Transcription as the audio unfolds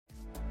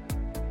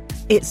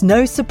It's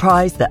no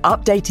surprise that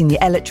updating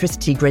the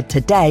electricity grid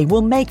today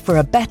will make for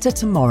a better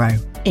tomorrow.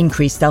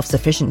 Increased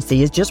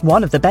self-sufficiency is just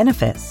one of the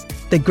benefits.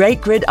 The Great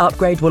Grid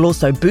Upgrade will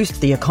also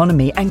boost the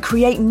economy and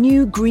create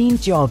new green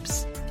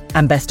jobs.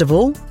 And best of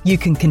all, you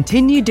can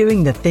continue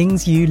doing the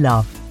things you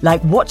love,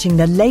 like watching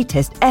the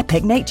latest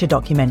epic nature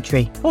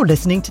documentary or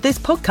listening to this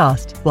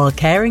podcast while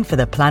caring for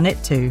the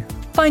planet too.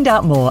 Find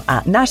out more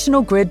at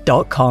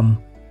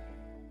nationalgrid.com.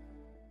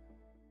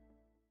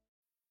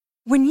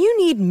 When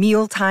you need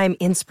mealtime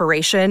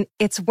inspiration,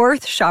 it's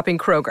worth shopping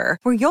Kroger,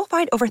 where you'll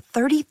find over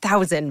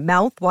 30,000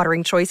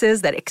 mouth-watering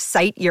choices that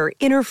excite your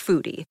inner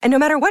foodie. And no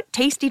matter what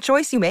tasty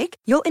choice you make,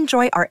 you'll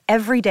enjoy our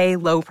everyday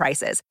low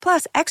prices,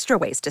 plus extra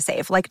ways to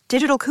save, like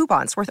digital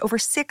coupons worth over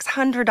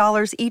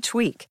 $600 each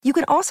week. You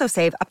can also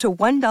save up to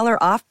 $1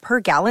 off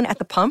per gallon at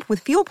the pump with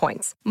fuel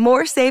points.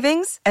 More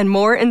savings and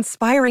more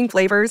inspiring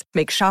flavors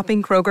make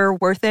shopping Kroger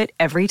worth it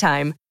every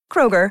time.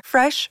 Kroger,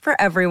 fresh for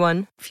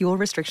everyone. Fuel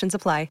restrictions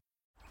apply.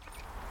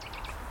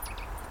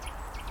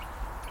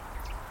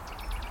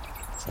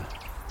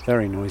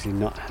 Very noisy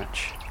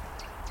nuthatch.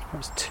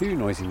 Perhaps two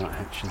noisy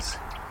nuthatches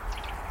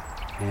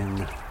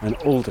in an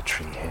alder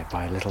tree here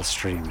by a little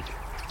stream.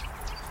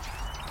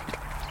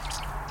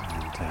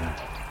 And they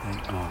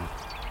are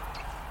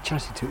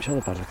chatting to each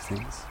other by the look of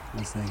things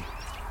as they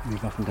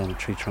move up and down the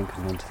tree trunk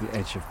and onto the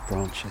edge of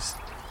branches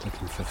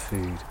looking for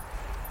food.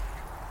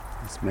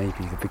 This may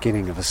be the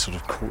beginning of a sort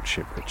of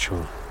courtship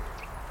ritual,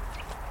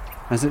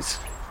 as it's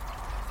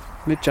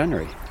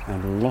mid-January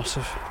and a lot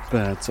of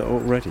birds are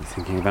already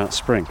thinking about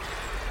spring.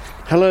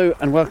 Hello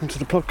and welcome to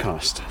the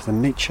podcast, the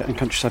Nature and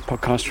Countryside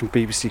podcast from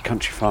BBC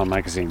Country Farm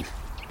magazine.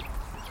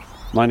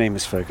 My name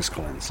is Fergus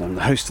Collins, I'm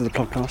the host of the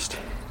podcast.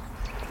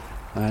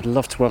 I'd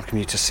love to welcome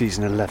you to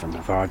season 11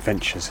 of our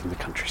adventures in the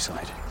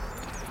countryside.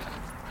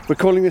 We're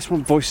calling this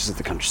one Voices of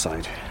the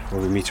Countryside,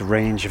 where we meet a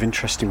range of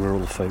interesting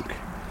rural folk,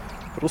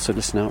 but also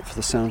listen out for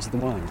the sounds of the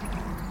wild,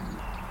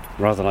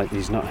 rather like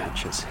these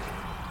nuthatches.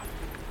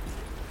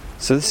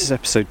 So this is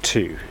episode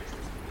 2,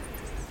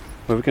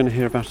 where we're going to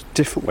hear about a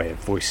different way of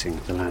voicing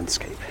the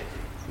landscape,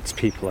 its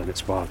people and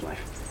its wildlife,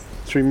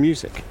 through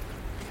music.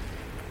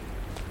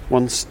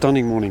 One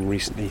stunning morning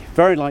recently,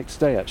 very like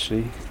today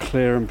actually,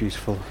 clear and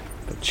beautiful,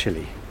 but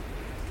chilly,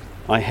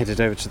 I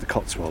headed over to the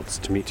Cotswolds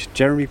to meet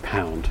Jeremy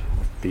Pound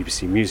of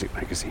BBC Music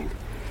magazine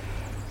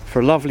for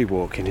a lovely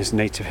walk in his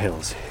native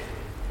hills,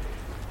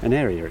 an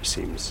area, it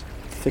seems,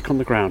 thick on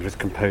the ground with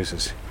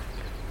composers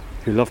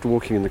who loved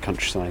walking in the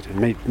countryside and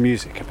made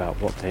music about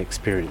what they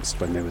experienced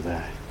when they were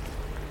there.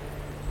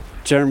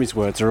 Jeremy's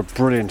words are a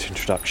brilliant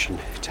introduction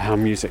to how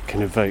music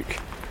can evoke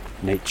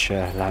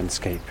nature,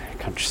 landscape,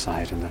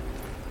 countryside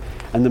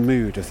and the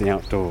mood of the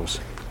outdoors.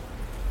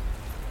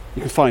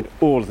 You can find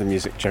all of the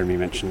music Jeremy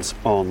mentions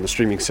on the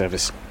streaming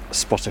service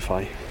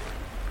Spotify.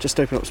 Just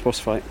open up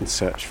Spotify and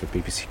search for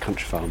BBC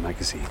Country Farm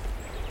magazine.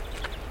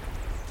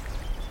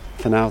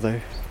 For now though,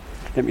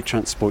 let me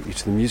transport you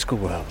to the musical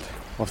world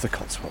of the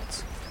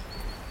Cotswolds.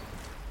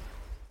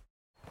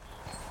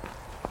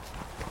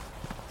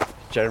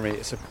 Jeremy,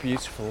 it's a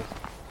beautiful,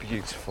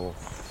 beautiful,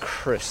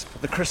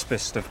 the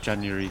crispest of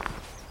January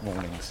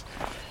mornings.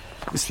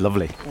 It's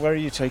lovely. Where are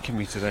you taking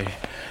me today?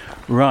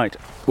 Right,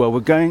 well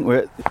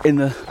we're in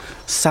the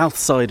south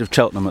side of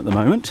Cheltenham at the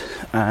moment,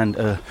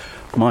 and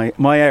my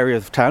area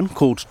of town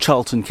called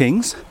Charlton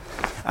Kings,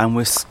 and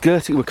we're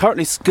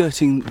currently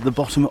skirting the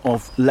bottom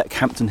of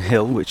Leckhampton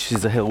Hill, which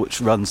is a hill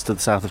which runs to the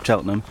south of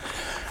Cheltenham,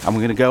 and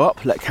we're going to go up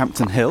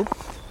Leckhampton Hill.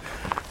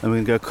 And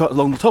we're going to go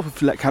along the top of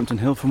Leckhampton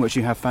Hill, from which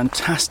you have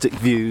fantastic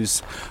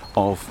views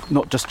of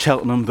not just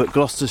Cheltenham but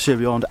Gloucestershire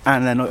beyond,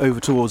 and then over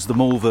towards the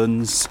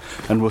Malverns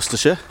and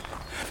Worcestershire.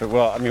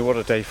 Well, I mean, what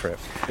a day for it.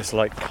 It's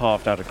like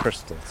carved out of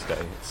crystal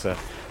today.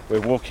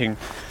 We're walking,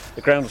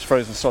 the ground is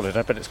frozen solid.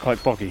 I bet it's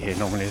quite boggy here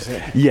normally, is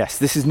it? Yes,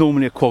 this is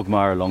normally a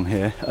quagmire along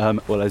here,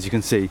 well, as you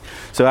can see.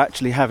 So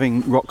actually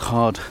having rock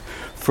hard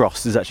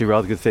frost is actually a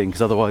rather good thing,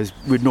 because otherwise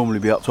we'd normally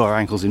be up to our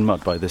ankles in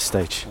mud by this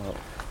stage. Well,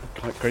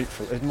 quite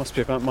grateful. It must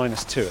be about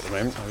 -2 at the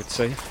moment, I would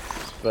say,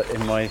 but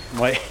in my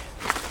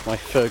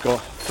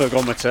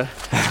fergometer.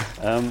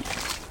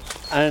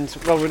 And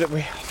well, we're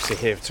obviously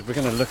here, so we're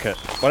going to look at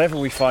whatever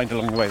we find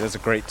along the way. There's a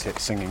great tit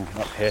singing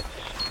up here,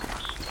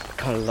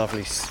 kind of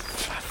lovely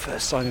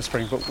first sign of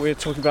spring. But we're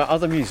talking about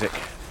other music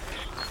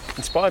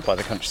inspired by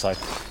the countryside,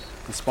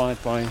 inspired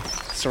by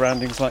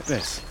surroundings like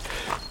this.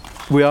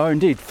 We are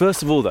indeed.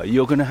 First of all, though,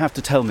 you're going to have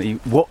to tell me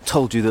what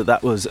told you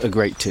that was a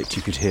great tit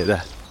you could hear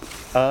there.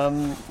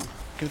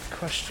 Good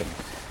question.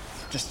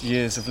 Just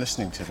years of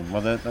listening to them.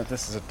 Well,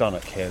 this is a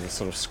dunnock here, the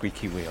sort of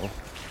squeaky wheel.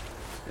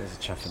 There's a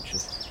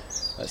chaffinches.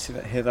 Let's see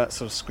that here, that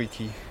sort of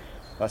squeaky.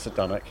 That's a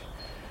dunnock.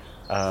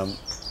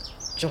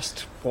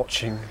 Just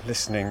watching,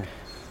 listening,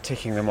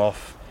 ticking them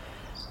off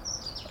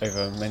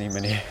over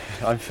many.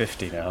 I'm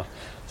 50 now,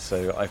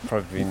 so I've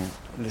probably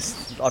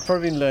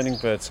been learning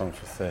birdsong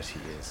for 30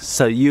 years.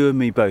 So you and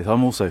me both.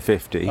 I'm also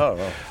 50. Oh,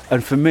 well.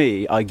 And for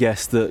me, I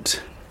guess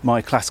that my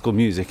classical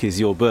music is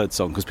your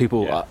birdsong, because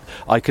people, yeah.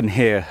 I can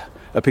hear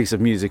a piece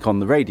of music on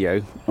the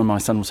radio, and my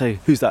son will say,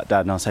 "Who's that,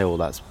 Dad?" And I'll say, "Oh,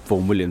 that's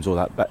Vaughan Williams,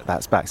 or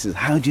that's Bax." He says,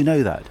 "How do you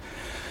know that?"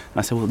 And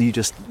I say, "Well, you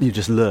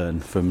just learn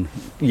from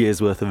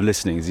years worth of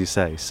listening, as you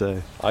say."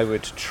 So I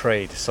would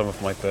trade some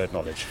of my bird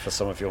knowledge for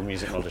some of your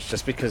music knowledge,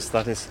 just because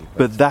that is.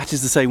 But that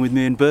is the same with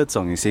me and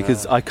birdsong, you see,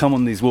 because I come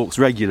on these walks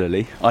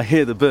regularly. I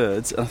hear the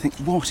birds, and I think,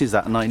 "What is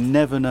that?" And I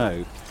never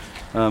know.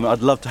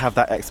 I'd love to have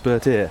that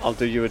expert ear. I'll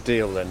do you a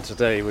deal then.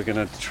 Today we're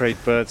going to trade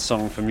bird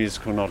song for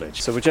musical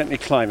knowledge. So we're gently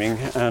climbing,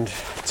 and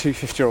two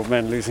 50-year-old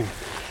men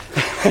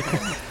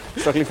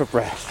struggling for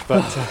breath.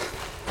 But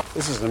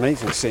this is an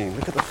amazing scene.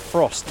 Look at the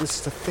frost. This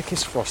is the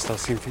thickest frost I've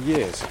seen for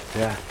years.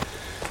 Yeah.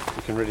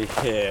 You can really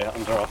hear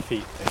under our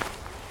feet the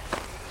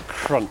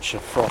crunch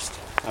of frost.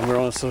 And we're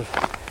on a sort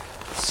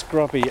of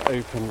scrubby,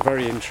 open,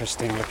 very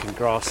interesting looking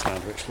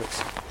grassland, which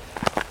looks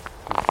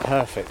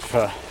perfect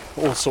for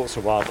all sorts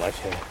of wildlife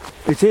here.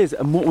 It is,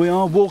 and what we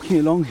are walking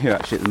along here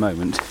actually at the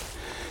moment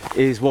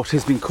is what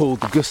has been called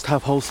the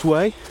Gustav Holst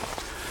Way.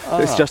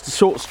 It's just a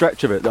short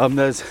stretch of it.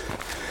 There's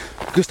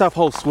Gustav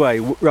Holst Way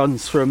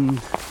runs from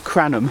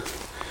Cranham,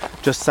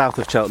 just south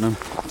of Cheltenham,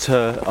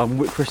 to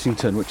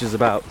Whitfrittington, which is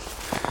about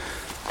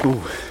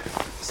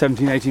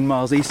 17, 18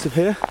 miles east of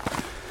here.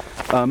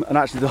 And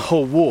actually the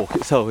whole walk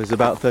itself is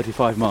about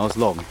 35 miles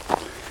long.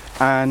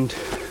 And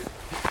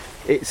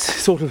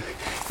it's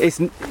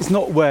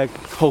not where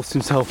Holst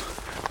himself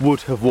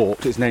would have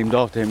walked. It's named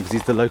after him because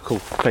he's the local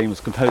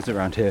famous composer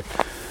around here.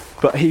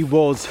 But he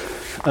was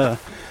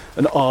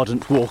an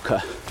ardent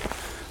walker,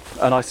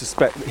 and I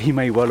suspect that he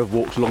may well have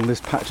walked along this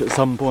patch at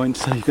some point.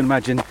 So you can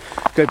imagine,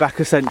 go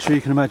back a century,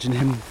 you can imagine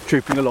him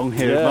trooping along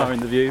here, admiring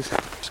the views.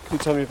 Can you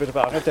tell me a bit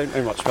about him? I don't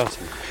know much about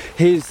him.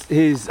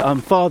 His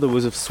father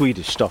was of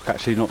Swedish stock,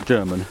 actually, not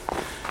German.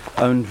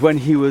 And when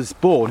he was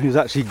born, he was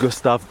actually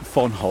Gustav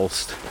von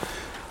Holst.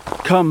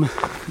 Come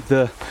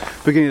the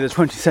beginning of the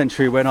 20th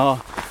century,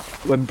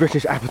 when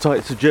British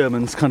appetite to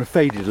Germans kind of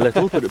faded a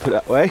little, put it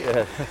that way,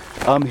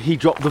 he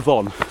dropped the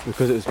von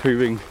because it was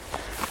proving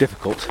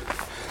difficult.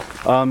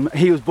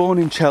 He was born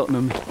in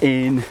Cheltenham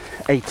in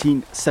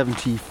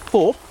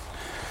 1874.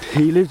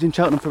 He lived in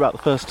Cheltenham for about the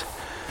first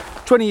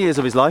 20 years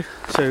of his life,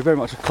 so very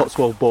much a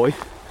Cotswold boy.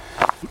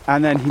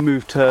 And then he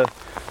moved to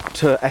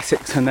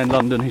Essex and then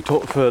London. He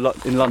taught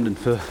in London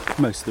for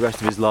most of the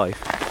rest of his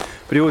life.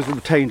 But he always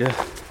retained a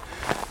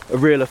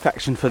real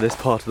affection for this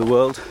part of the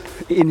world.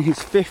 In his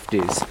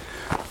 50s,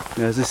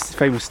 there's this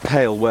famous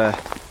tale where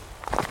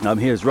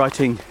he was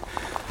writing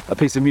a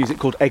piece of music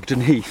called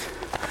Egdon Heath,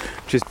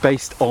 which is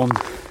based on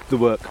the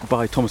work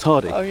by Thomas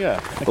Hardy. Oh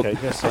yeah, okay,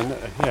 yes, I know,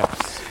 yeah.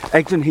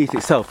 Egdon Heath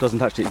itself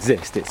doesn't actually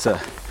exist. It's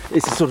a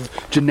sort of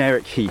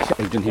generic heath,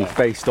 Egdon Heath,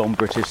 based on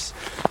British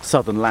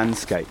southern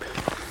landscape.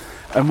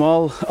 And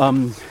while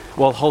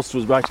Holst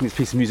was writing this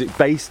piece of music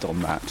based on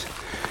that,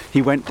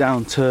 he went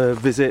down to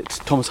visit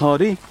Thomas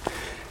Hardy,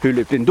 who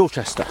lived in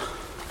Dorchester.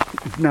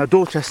 Now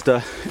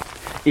Dorchester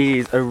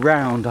is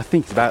around, I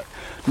think it's about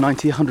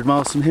 90, 100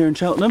 miles from here in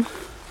Cheltenham.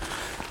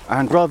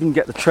 And rather than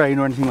get the train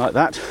or anything like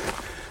that,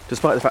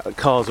 despite the fact that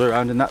cars were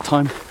around in that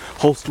time,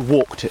 Holst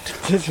walked it.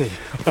 Did he?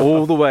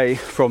 All the way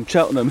from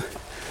Cheltenham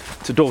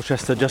to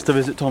Dorchester just to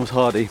visit Thomas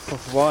Hardy.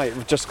 Why?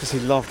 Just because he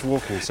loved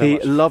walking so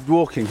much? He loved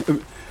walking.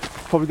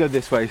 Probably go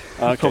this way,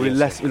 probably a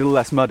little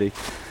less muddy.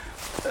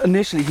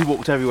 Initially he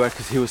walked everywhere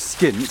because he was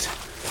skint.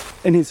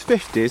 In his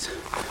 50s,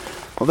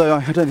 although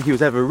I don't think he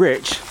was ever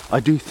rich, I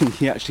do think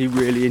he actually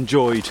really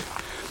enjoyed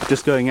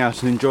just going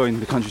out and enjoying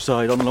the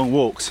countryside on long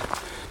walks.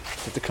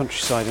 Did the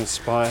countryside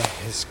inspire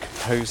his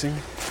composing?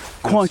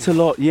 Quite a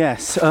lot,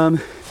 yes.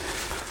 Actually,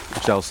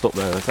 I'll stop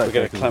there. We're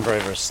going to clamber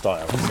over a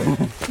stile.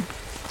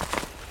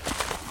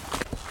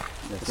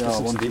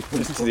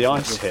 Listen to the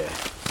ice here.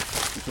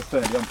 It's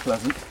fairly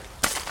unpleasant.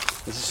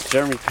 This is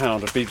Jeremy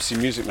Pound of BBC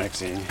Music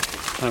Magazine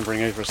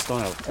clambering over a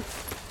stile.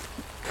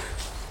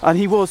 And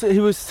he was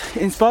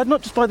inspired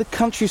not just by the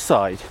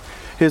countryside,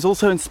 he was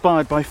also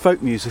inspired by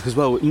folk music as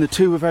well, and the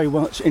two were very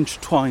much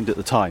intertwined at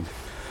the time.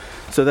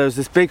 So there was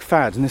this big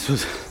fad, and this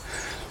was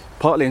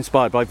partly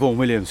inspired by Vaughan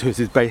Williams, who was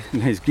his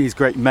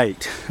great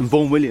mate. And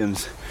Vaughan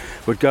Williams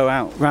would go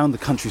out round the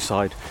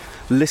countryside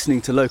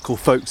listening to local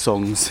folk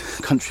songs,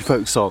 country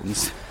folk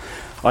songs,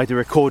 either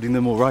recording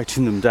them or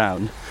writing them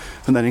down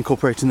and then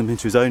incorporating them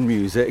into his own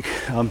music.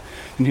 And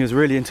he was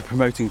really into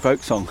promoting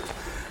folk song.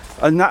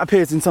 And that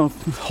appears in some of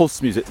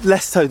Holst's music,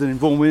 less so than in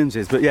Vaughan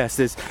Williams's, but yes,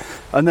 there's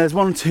Holst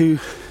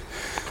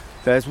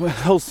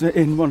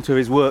in one or two of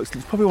his works,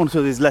 probably one or two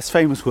of his less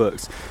famous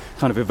works,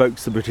 kind of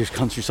evokes the British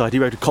countryside. He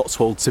wrote a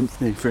Cotswold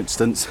Symphony, for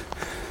instance,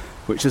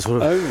 which is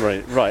sort of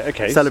right,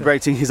 okay,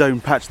 celebrating his own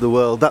patch of the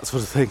world, that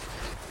sort of thing.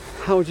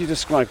 How would you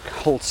describe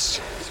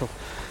Holst's sort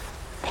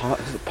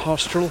of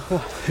pastoral?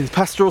 His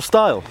pastoral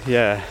style?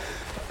 Yeah.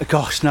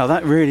 Gosh, now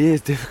that really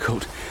is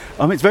difficult.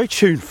 It's very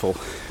tuneful.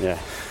 Yeah.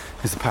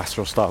 Is the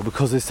pastoral style,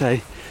 because they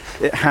say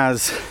it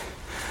has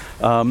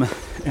a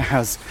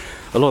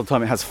lot of the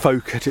time it has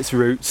folk at its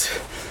roots.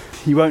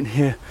 You won't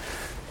hear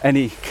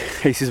any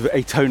cases of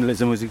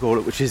atonalism, as you call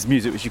it, which is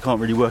music which you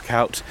can't really work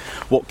out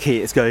what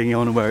key it's going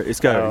on and where it's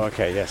going. Oh,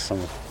 okay, yes.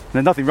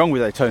 There's nothing wrong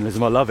with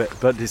atonalism, I love it,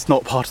 but it's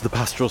not part of the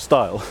pastoral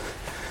style.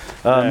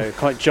 No,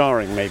 quite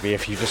jarring maybe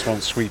if you just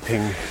want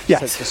sweeping,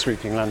 yes, a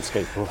sweeping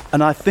landscape.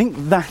 And I think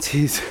that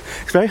is,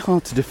 it's very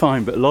hard to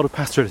define, but a lot of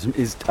pastoralism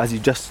is, as you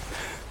just,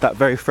 that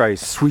very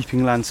phrase,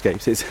 sweeping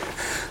landscapes. It's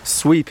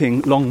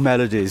sweeping long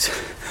melodies,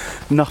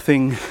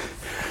 nothing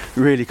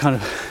really kind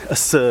of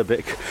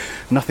acerbic,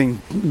 nothing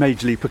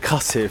majorly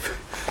percussive.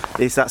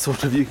 It's that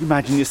sort of, you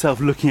imagine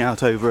yourself looking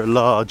out over a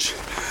large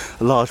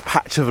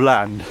patch of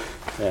land.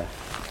 Yeah.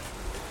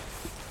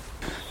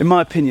 In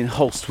my opinion,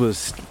 Holst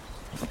was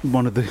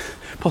one of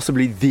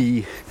possibly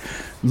the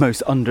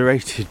most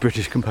underrated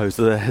British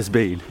composer there has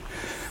been.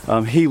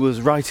 He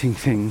was writing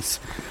things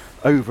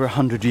over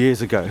 100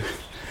 years ago,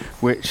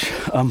 which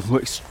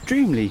were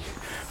extremely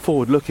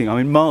forward-looking. I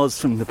mean, Mars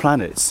from the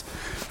Planets,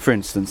 for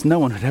instance, no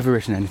one had ever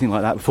written anything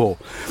like that before.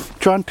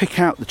 Try and pick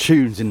out the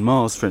tunes in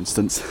Mars, for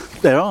instance.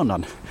 There are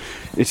none.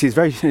 It is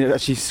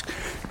actually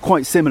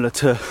quite similar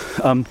to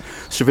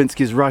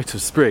Stravinsky's Rite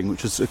of Spring,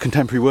 which was a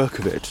contemporary work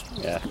of it.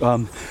 Yeah.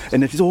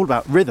 And it is all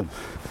about rhythm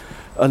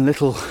and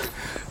little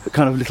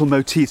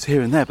motifs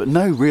here and there, but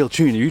no real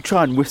tune. You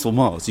try and whistle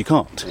Mars, you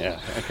can't. Yeah,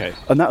 okay.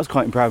 And that was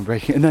quite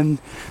groundbreaking. And then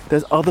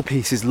there's other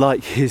pieces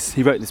like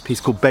he wrote this piece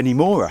called Benny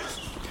Mora,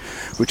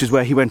 which is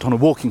where he went on a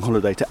walking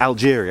holiday to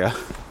Algeria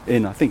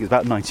in, I think it's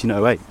about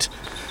 1908.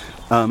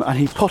 And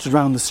he pottered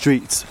around the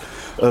streets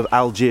of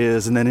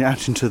Algiers and then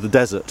out into the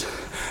desert.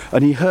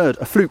 And he heard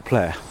a flute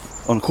player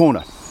on a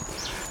corner,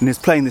 and he was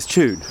playing this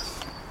tune.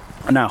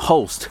 And now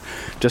Holst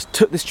just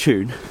took this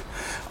tune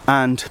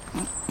and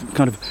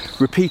kind of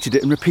repeated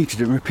it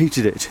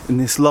in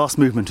this last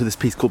movement of this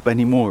piece called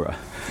Benny Mora.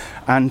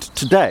 And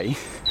today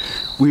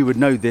we would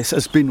know this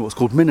as being what's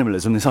called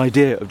minimalism, this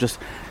idea of just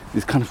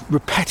this kind of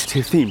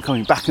repetitive theme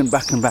coming back and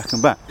back and back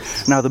and back.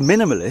 Now the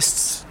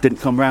minimalists didn't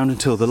come round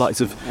until the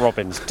likes of...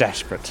 Robin's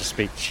desperate to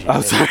speak to you.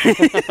 Oh, sorry.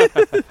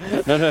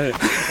 No,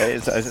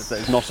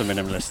 it's not a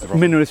minimalist.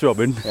 Robin. Minimalist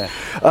Robin.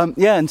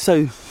 Yeah. And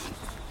so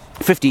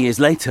 50 years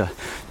later,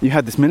 you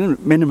had this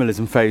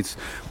minimalism phase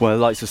where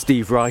the likes of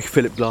Steve Reich,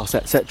 Philip Glass,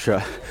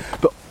 etc.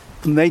 But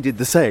they did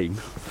the same.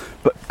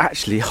 But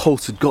actually,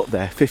 Holst had got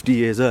there 50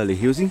 years early.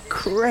 He was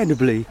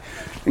incredibly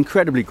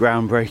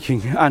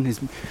groundbreaking, and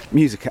his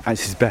music at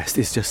his best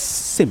is just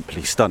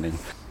simply stunning.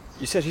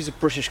 You said he's a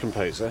British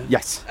composer.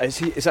 Yes.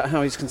 Is that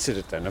how he's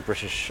considered then? A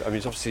British? I mean,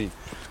 he's obviously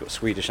got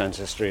Swedish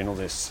ancestry and all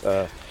this.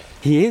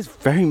 He is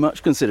very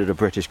much considered a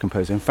British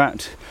composer. In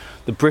fact,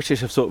 the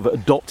British have sort of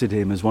adopted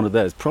him as one of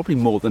theirs, probably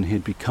more than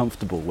he'd be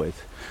comfortable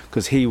with,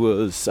 because he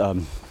was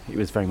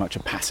very much a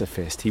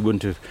pacifist. He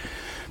wouldn't have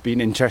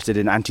been interested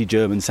in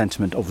anti-German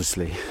sentiment,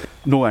 obviously,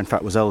 nor in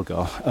fact was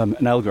Elgar.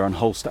 And Elgar and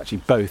Holst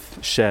actually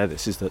both share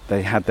this, is that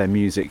they had their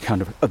music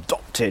kind of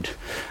adopted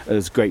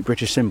as great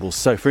British symbols.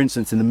 So for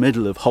instance, in the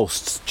middle of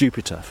Holst's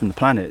Jupiter from the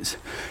Planets,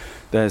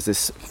 there's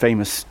this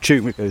famous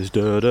tune which goes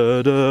da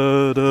da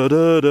da da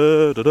da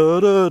da da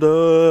da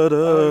da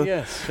da,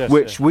 yes,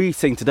 which we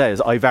sing today as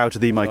I Vow to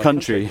Thee My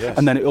Country, yes.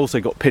 And then it also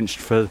got pinched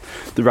for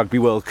the Rugby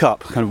World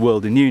Cup, kind of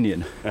World in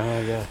Union.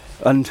 Yeah.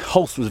 And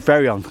Holst was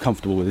very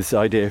uncomfortable with this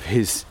idea of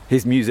his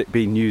music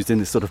being used in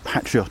this sort of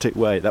patriotic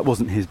way. That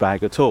wasn't his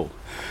bag at all.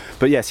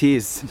 But yes, he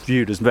is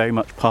viewed as very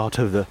much part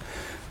of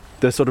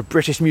the sort of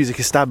British music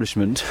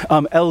establishment.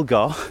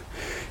 Elgar,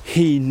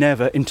 he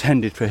never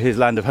intended for his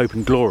Land of Hope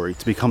and Glory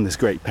to become this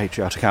great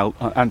patriotic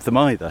anthem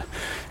either.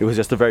 It was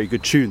just a very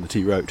good tune that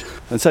he wrote.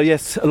 And so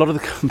yes, a lot of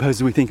the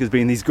composers we think as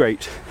being these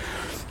great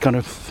kind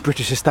of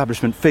British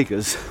establishment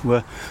figures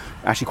were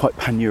actually quite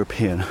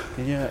pan-European.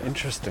 Yeah,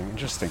 interesting.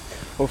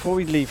 Well, before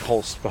we leave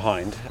Holst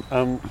behind,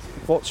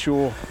 if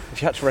you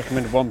had to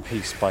recommend one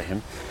piece by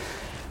him,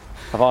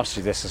 I've asked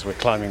you this as we're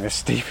climbing this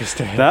steepest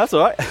hill. That's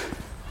all right.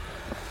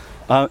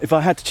 If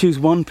I had to choose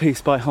one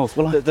piece by Holst,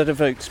 well,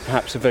 that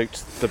perhaps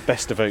evoked the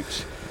best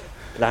evoked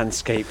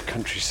landscape,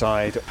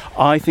 countryside.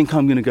 I think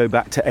I'm going to go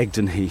back to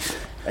Egdon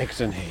Heath.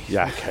 Egdon Heath.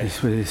 Yeah, okay.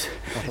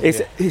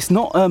 It's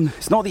not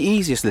the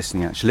easiest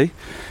listening actually.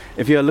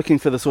 If you're looking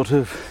for the sort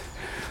of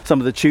some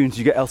of the tunes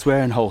you get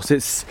elsewhere in Holst,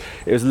 it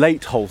was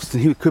late Holst,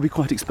 and he could be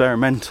quite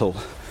experimental,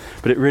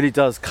 but it really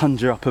does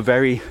conjure up a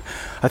very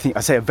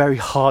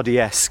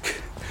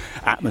Hardy-esque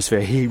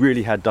atmosphere. He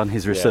really had done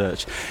his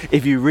research. Yeah.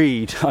 If you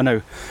read, I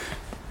know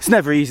it's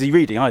never easy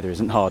reading either,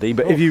 isn't Hardy?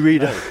 But if you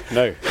read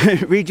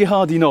read your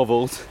Hardy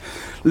novels,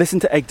 listen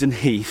to Egdon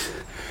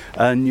Heath,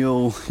 and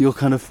you'll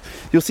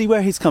see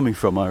where he's coming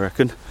from, I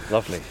reckon.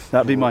 Lovely.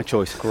 That'd be my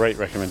choice. Great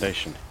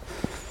recommendation.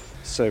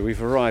 So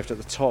we've arrived at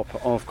the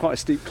top of quite a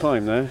steep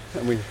climb there,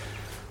 and we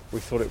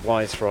thought it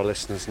wise for our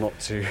listeners not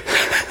to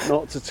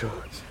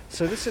talk.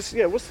 So this is,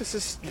 what's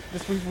this?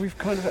 We've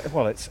kind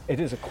of, it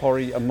is a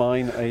quarry, a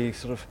mine, a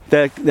sort of...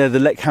 They're the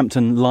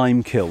Leckhampton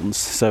lime kilns,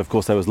 so of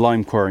course there was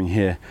lime quarrying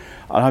here.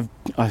 I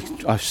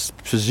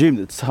presume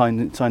that sign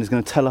is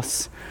going to tell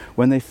us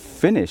when they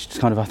finished,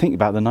 kind of, I think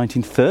about the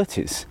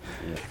 1930s.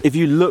 Yeah. If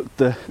you look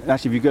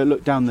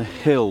down the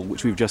hill,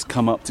 which we've just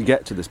come up to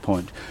get to this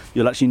point,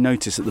 you'll actually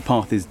notice that the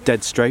path is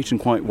dead straight and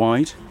quite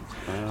wide.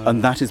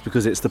 and that is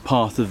because it's the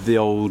path of the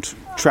old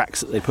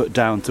tracks that they put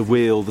down to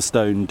wheel the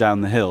stone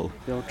down the hill.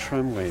 The old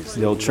tramways.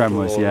 The old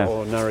tramways, yeah.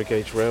 Or narrow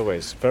gauge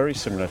railways. Very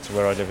similar to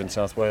where I live in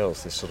South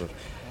Wales. This sort of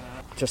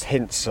just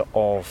hints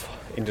of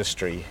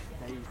industry.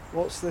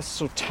 What's this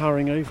sort of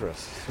towering over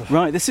us?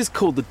 Right, this is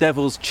called the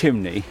Devil's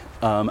Chimney,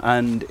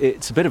 and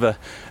it's a bit of a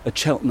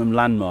Cheltenham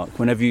landmark.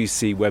 Whenever you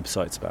see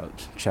websites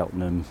about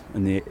Cheltenham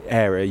and the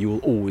area, you will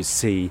always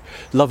see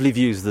lovely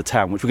views of the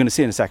town, which we're going to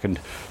see in a second,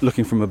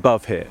 looking from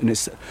above here. And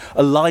it's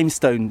a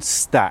limestone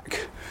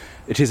stack.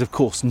 It is, of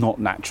course, not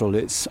natural.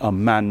 It's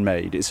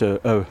man-made. It's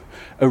a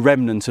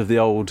remnant of the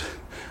old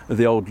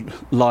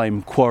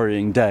lime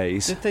quarrying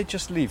days. Did they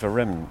just leave a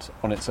remnant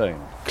on its own?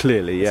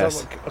 Clearly,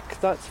 yes.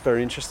 That's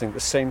very interesting. The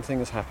same thing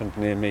has happened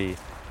near me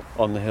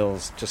on the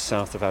hills just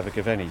south of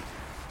Abergavenny.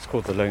 It's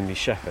called the Lonely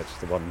Shepherd,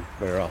 the one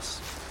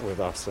with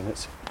us, and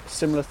it's a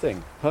similar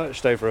thing,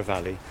 perched over a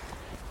valley.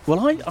 Well,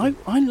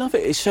 I love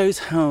it. It shows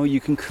how you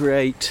can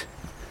create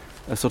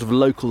a sort of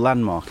local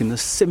landmark in the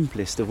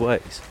simplest of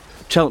ways.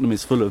 Cheltenham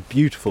is full of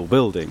beautiful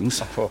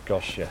buildings. Oh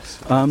gosh, yes.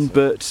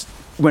 But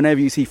whenever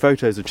you see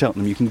photos of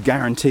Cheltenham, you can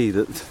guarantee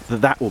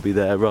that will be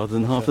there rather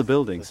than half the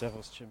buildings. The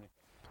Devil's Chimney.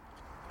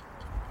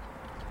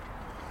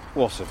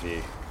 What a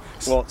view.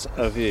 What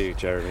a view,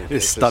 Jeremy.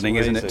 It's stunning,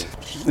 isn't it?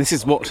 This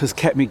is what has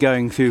kept me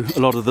going through a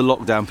lot of the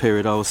lockdown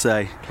period, I will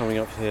say. Coming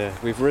up here,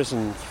 we've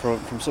risen from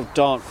sort of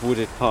dark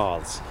wooded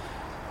paths.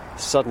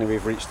 Suddenly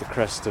we've reached the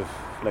crest of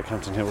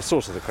Leckhampton Hill,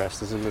 sort of the crest.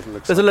 There's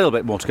a little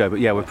bit more to go, but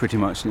yeah, we're pretty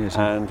much near.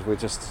 And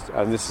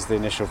this is the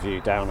initial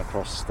view down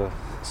across the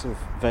sort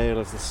of Vale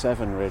of the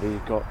Severn, really.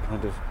 You've got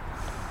kind of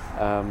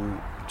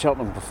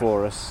Cheltenham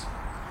before us.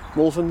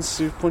 Malverns,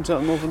 you point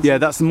out Malverns? Yeah,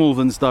 that's the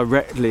Malverns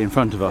directly in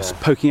front of us,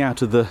 poking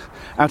out of the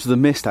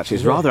mist. Actually,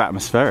 it's rather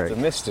atmospheric. The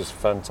mist is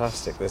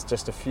fantastic. There's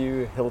just a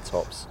few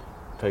hilltops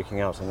poking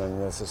out, and then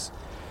there's this.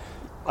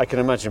 I can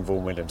imagine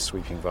Vaughan Williams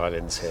sweeping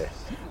violins here.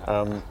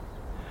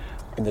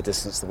 In the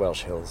distance, the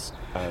Welsh Hills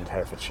and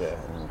Herefordshire,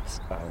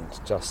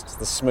 and just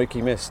the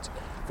smoky mist,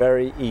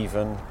 very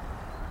even.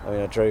 I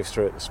mean, I drove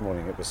through it this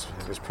morning. It was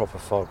proper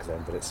fog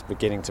then, but it's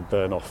beginning to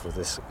burn off with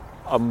this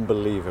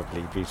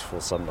unbelievably beautiful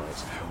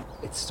sunlight.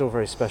 It's still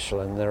very special,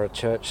 and there are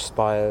church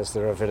spires,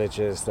 there are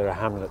villages, there are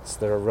hamlets,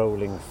 there are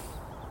rolling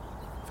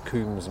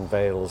combes and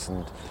vales,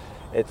 and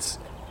it's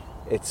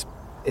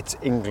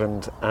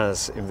England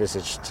as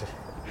envisaged.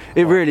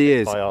 It really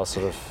is. By our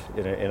sort of,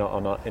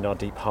 in our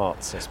deep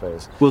hearts, I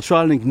suppose. We'll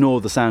try and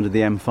ignore the sound of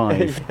the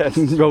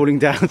M5 rolling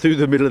down through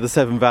the middle of the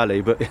Severn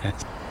Valley, but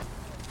yes.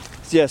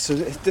 Yeah, so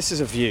this is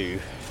a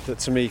view that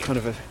to me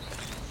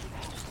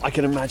I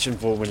can imagine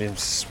Vaughan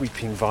Williams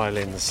sweeping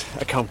violins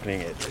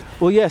accompanying it.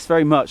 Well, yes,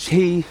 very much.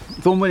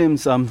 Vaughan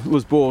Williams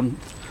was born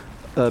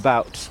it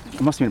must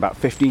have been about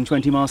 15,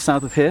 20 miles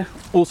south of here,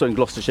 also in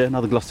Gloucestershire,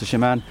 another Gloucestershire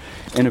man,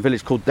 in a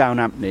village called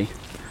Downampney,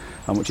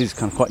 which is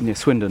kind of quite near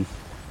Swindon.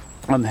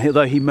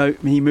 Although he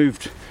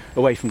moved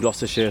away from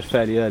Gloucestershire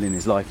fairly early in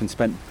his life and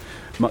spent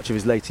much of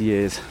his later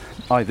years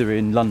either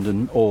in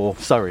London or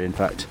Surrey, in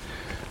fact.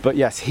 But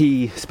yes,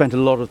 he spent a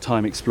lot of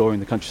time exploring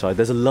the countryside.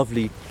 There's a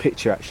lovely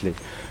picture, actually,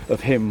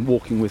 of him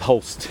walking with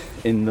Holst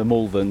in the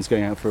Malverns,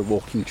 going out for a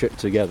walking trip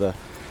together.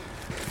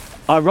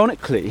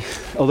 Ironically,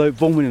 although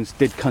Vaughan Williams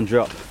did conjure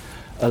up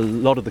a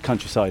lot of the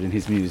countryside in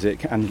his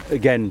music, and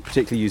again,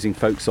 particularly using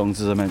folk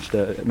songs, as I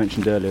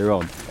mentioned earlier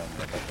on,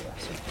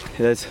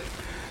 there's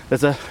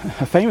a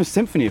famous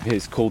symphony of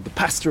his called the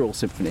Pastoral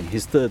Symphony,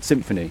 his third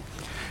symphony,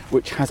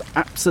 which has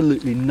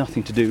absolutely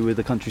nothing to do with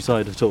the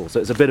countryside at all.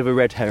 So it's a bit of a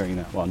red herring,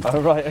 that one. Oh,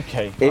 right,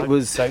 okay. I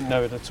don't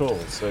know it at all.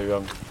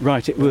 So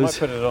right, we might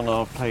put it on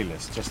our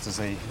playlist just as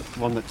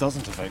one that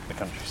doesn't evoke the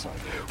countryside.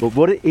 Well,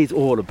 what it is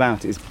all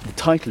about is the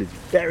title is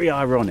very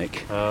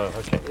ironic. Oh,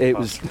 okay.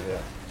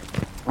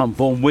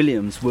 Vaughan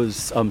Williams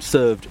was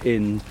served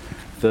in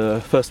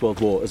the First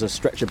World War as a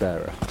stretcher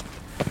bearer,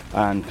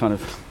 and kind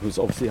of was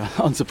obviously,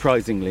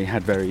 unsurprisingly,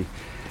 had very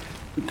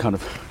kind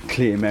of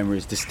clear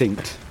memories,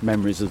 distinct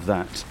memories of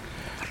that.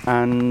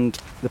 And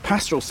the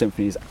Pastoral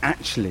Symphony is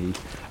actually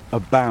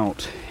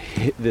about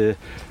the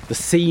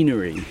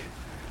scenery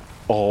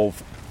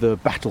of the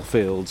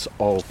battlefields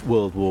of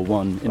World War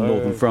I in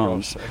northern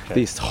France. Gosh, okay.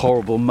 These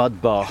horrible mud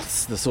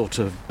baths, the sort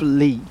of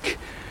bleak,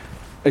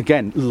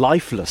 again,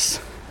 lifeless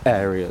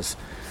areas.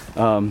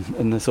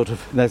 And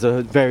there's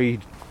a very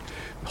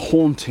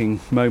haunting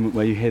moment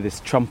where you hear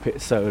this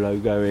trumpet solo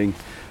going.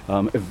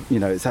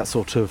 It's that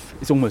sort of,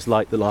 it's almost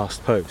like The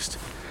Last Post.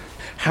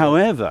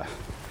 However,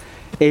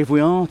 if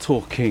we are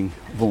talking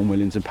Vaughan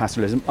Williams and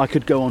pastoralism, I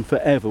could go on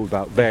forever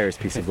about various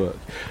pieces of work.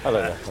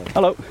 Hello.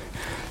 Hello.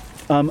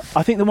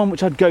 I think the one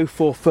which I'd go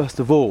for first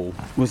of all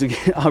was,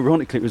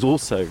 ironically, it was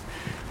also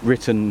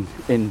written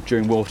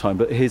during wartime,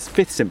 but his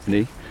Fifth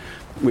Symphony,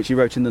 which he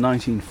wrote in the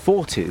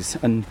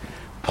 1940s, and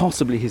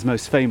possibly his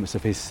most famous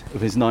of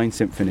his 9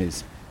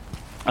 symphonies.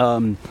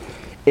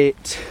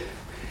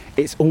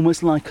 It's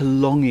almost like a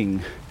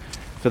longing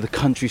for the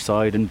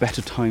countryside and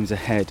better times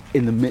ahead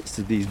in the midst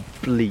of these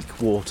bleak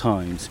war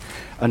times.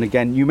 And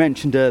again, you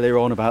mentioned earlier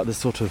on about the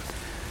sort of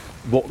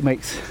what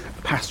makes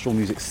pastoral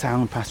music,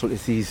 sound pastoral.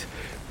 It's these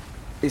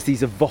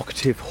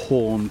evocative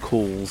horn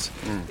calls.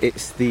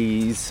 It's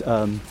these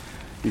kind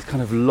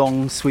of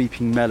long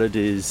sweeping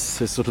melodies,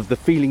 so sort of the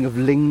feeling of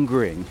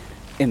lingering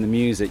in the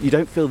music. You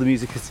don't feel the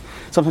music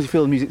sometimes you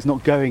feel the music's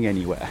not going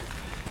anywhere.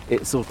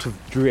 It sort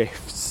of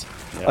drifts,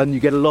 and you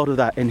get a lot of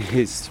that in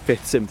his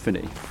Fifth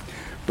Symphony.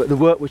 But the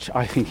work which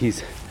I think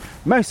he's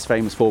most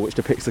famous for, which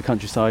depicts the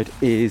countryside,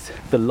 is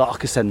the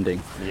Lark Ascending,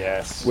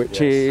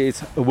 which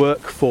is a work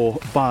for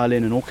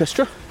violin and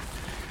orchestra,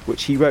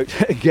 which he wrote,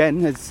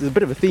 again, there's a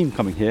bit of a theme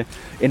coming here,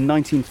 in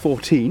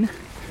 1914,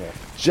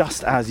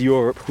 just as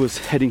Europe was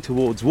heading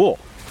towards war.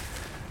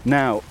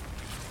 Now,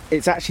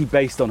 it's actually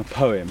based on a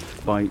poem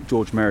by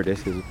George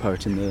Meredith, who was a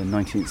poet in the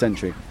 19th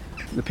century.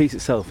 The piece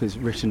itself is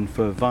written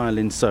for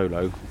violin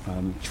solo,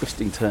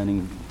 twisting,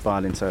 turning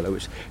violin solo,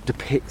 which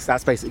depicts,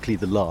 that's basically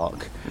the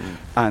lark,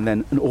 and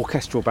then an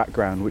orchestral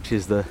background, which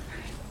is the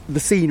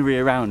scenery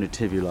around it,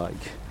 if you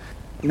like.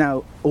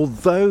 Now,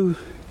 although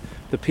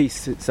the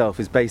piece itself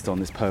is based on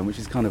this poem, which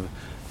is the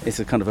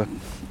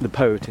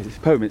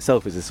poem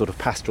itself is a sort of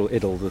pastoral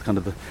idyll,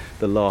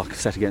 the lark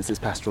set against this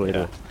pastoral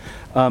idyll.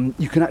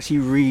 You can actually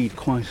read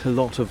quite a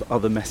lot of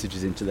other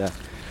messages into there.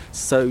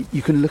 So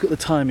you can look at the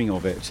timing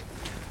of it.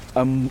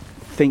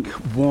 Think,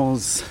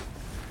 was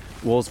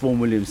Vaughan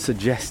Williams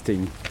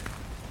suggesting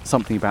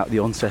something about the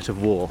onset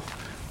of war?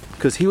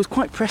 Because he was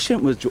quite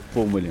prescient with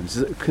Vaughan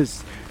Williams,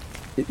 because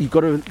you've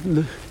got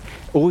to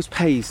always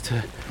pays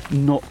to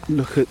not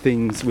look at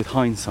things with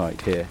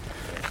hindsight here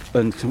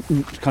and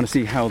kind of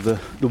see how the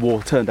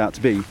war turned out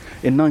to be.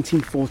 In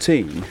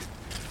 1914,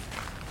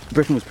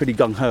 Britain was pretty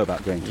gung-ho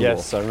about going to war.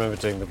 Yes, I remember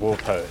doing the war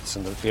poets,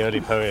 and the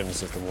early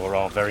poems of the war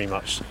are very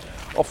much,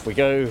 off we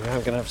go,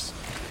 we're going to have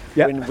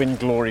win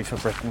glory for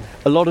Britain.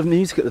 A lot of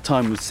music at the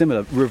time was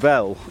similar.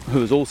 Ravel, who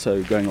was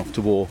also going off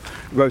to war,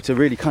 wrote a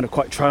really kind of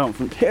quite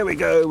triumphant, here we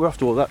go, we're off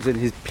to war. That was in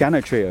his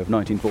piano trio of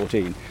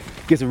 1914.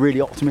 Gives a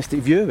really optimistic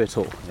view of it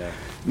all. Yeah.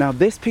 Now,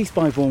 this piece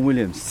by Vaughan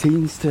Williams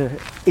seems to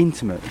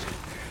intimate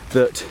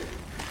that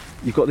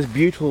you've got this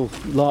beautiful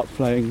lark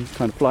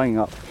flying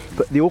up,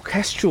 but the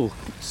orchestral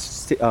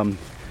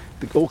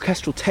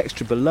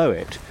texture below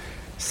it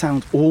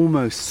sounds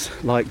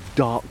almost like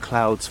dark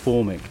clouds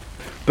forming.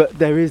 But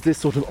there is this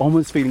sort of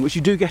ominous feeling, which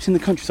you do get in the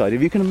countryside.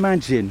 If you can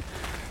imagine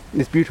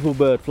this beautiful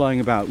bird flying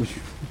about, which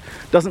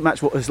doesn't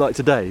match what it's like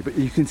today, but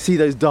you can see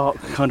those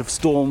dark kind of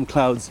storm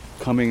clouds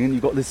coming, and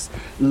you've got this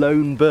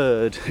lone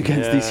bird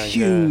against these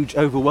huge,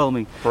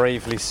 overwhelming...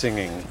 Bravely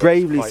singing.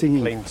 Bravely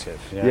singing.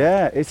 Plaintive.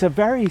 Yeah, it's a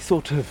very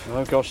sort of...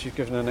 Oh gosh, you've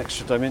given an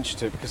extra dimension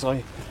to it, because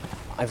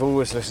I've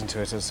always listened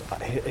to it as...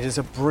 It is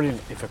a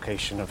brilliant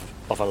evocation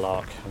of a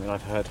lark. I mean,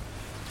 I've heard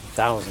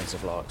thousands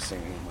of larks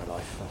singing in my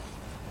life.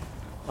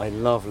 I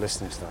love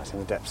listening to that in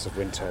the depths of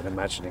winter and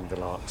imagining the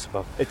larks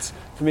above.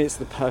 For me, it's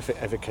the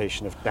perfect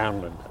evocation of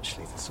downland,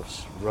 actually, the sort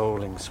of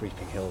rolling,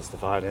 sweeping hills, the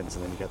violins,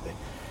 and then you get the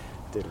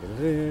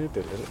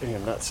diddle-diddle,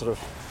 and that sort of...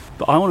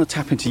 But I want to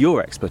tap into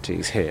your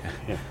expertise here,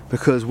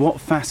 because what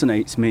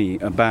fascinates me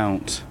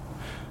about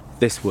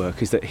this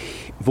work is that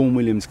Vaughan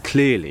Williams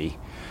clearly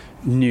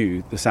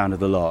knew the sound of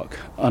the lark,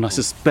 and I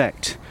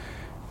suspect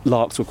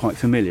larks were quite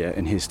familiar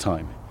in his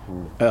time.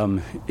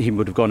 He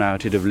would have gone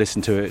out, he'd have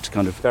listened to it,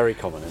 kind of very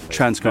common,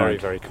 transcribed.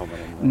 Very, very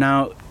common.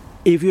 Now,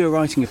 if you were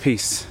writing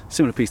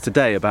similar piece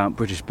today about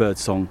British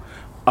birdsong,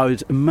 I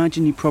would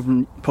imagine you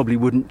probably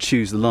wouldn't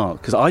choose the lark,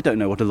 because I don't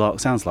know what a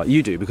lark sounds like.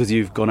 You do, because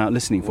you've gone out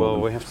listening for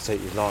them. Well, we have to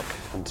take you lark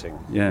hunting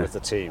with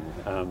the team,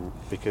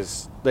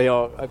 because they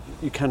are.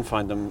 You can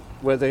find them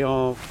where they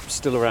are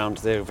still around.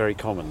 They're very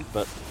common,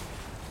 but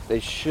they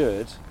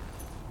should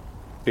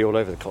be all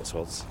over the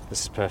Cotswolds.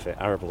 This is perfect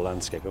arable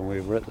landscape, and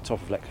we were at the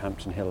top of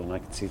Leckhampton Hill, and I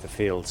can see the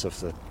fields of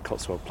the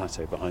Cotswold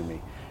Plateau behind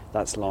me.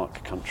 That's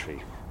lark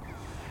country.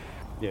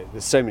 Yeah,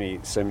 there's so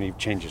many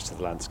changes to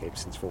the landscape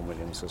since Vaughan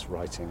Williams was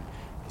writing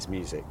his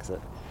music,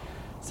 that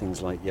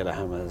things like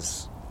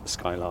yellowhammers,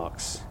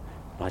 skylarks,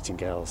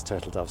 nightingales,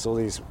 turtle doves, all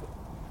these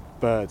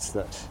birds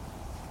that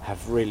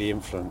have really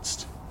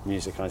influenced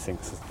music, I think.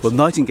 Well,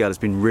 nightingale has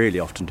been really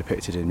often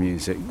depicted in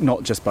music,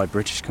 not just by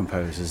British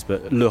composers,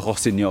 but Le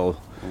Rossignol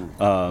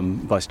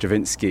by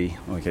Stravinsky.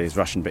 Okay, he's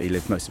Russian, but he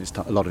lived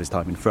a lot of his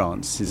time in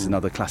France. This is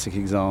another classic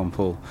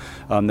example.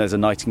 There's a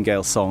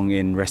nightingale song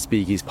in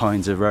Respighi's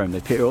Pines of Rome. They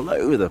appear all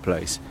over the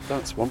place.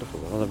 That's wonderful.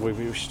 Well,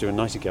 we should do a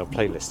nightingale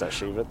playlist,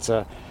 actually. But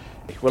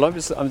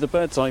the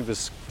birds I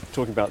was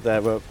talking about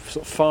there were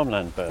sort of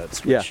farmland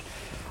birds, which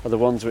are the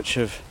ones which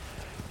have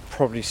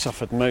probably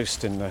suffered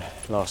most in the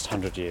last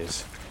 100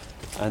 years.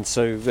 And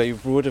so they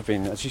would have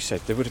been, as you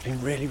said, they would have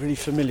been really, really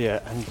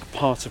familiar and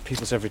part of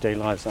people's everyday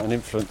lives, and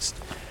influenced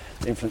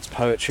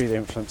poetry, they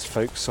influenced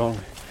folk song,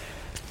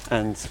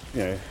 and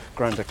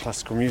grander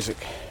classical music.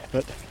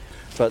 But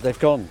they've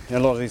gone. A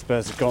lot of these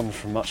birds have gone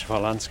from much of our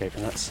landscape,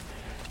 and that's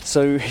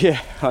so.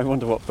 Yeah, I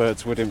wonder what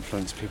birds would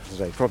influence people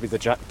today. Probably the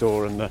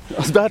jackdaw and the. I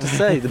was about to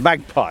say the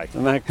magpie. The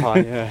magpie,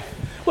 yeah.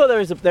 Well,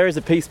 there is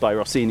a piece by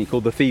Rossini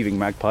called The Thieving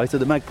Magpie, so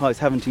the magpies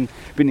haven't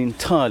been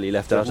entirely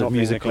left out of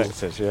musical.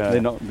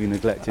 They've not been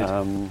neglected, They've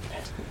not been neglected.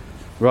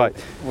 Right.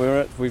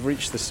 We've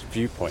reached this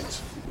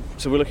viewpoint.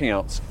 So we're looking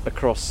out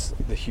across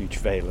the huge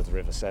vale of the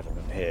River Severn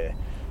here.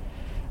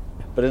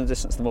 But in the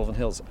distance, the Malvern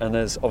Hills. And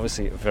there's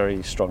obviously a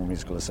very strong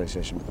musical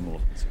association with the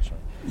Malverns.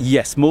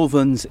 Yes,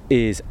 Malverns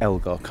is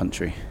Elgar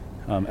country.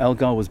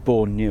 Elgar was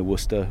born near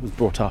Worcester, was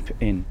brought up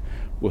in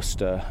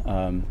Worcester,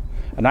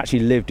 and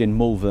actually lived in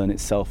Malvern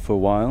itself for a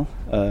while.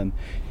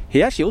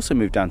 He actually also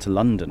moved down to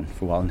London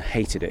for a while and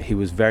hated it. He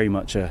was very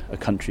much a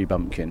country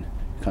bumpkin,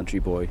 country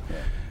boy. Yeah.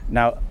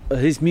 Now,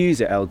 his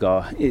music,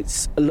 Elgar,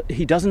 there's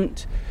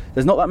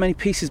not that many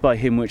pieces by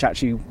him which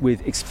actually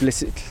with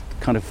explicit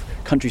kind of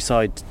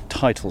countryside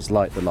titles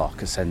like The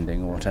Lark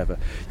Ascending or whatever.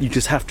 You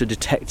just have to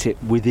detect it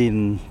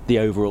within the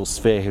overall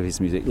sphere of his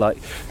music. Like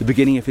the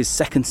beginning of his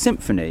second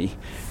symphony,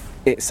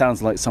 it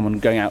sounds like someone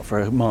going out for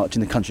a march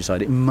in the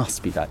countryside. It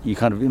must be that. You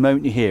kind of, the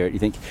moment you hear it, you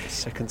think...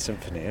 Second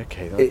symphony,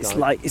 okay. It's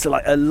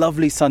like a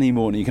lovely sunny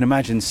morning. You can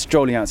imagine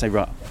strolling out and say,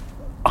 right,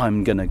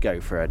 I'm going to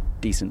go for a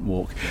decent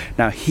walk.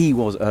 Now, he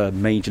was a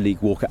major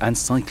league walker and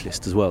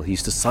cyclist as well. He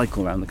used to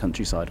cycle around the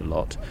countryside a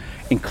lot,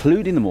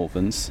 including the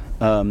Malverns,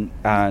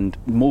 and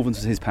Malverns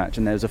was his patch.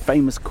 And there's a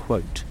famous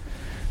quote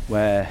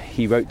where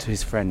he wrote to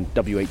his friend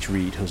W.H.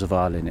 Reid, who was a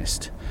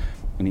violinist,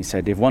 and he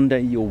said, if one day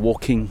you're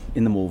walking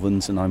in the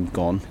Malverns and I'm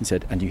gone, he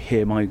said, and you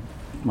hear my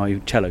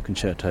cello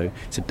concerto, he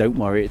said, don't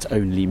worry, it's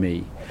only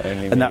me.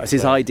 And that was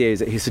his idea, is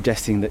that he's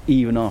suggesting that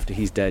even after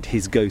he's dead,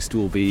 his ghost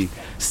will be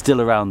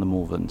still around the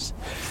Malverns.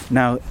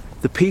 Now,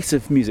 the piece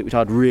of music which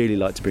I'd really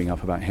like to bring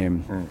up about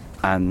him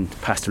and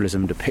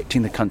pastoralism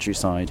depicting the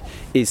countryside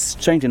is,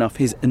 strange enough,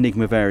 his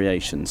Enigma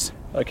Variations.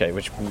 Okay,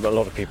 which a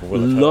lot of people will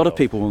have heard of. A lot of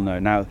people will know.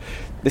 Now,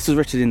 this was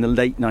written in the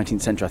late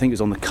 19th century. I think it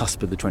was on the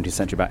cusp of the 20th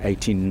century, about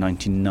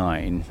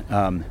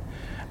 1899.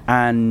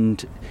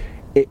 And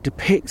it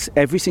depicts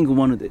every single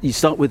one of the... You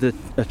start with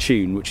a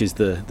tune, which is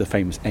the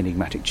famous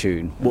enigmatic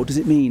tune. What does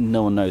it mean?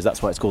 No one knows.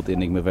 That's why it's called the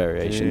Enigma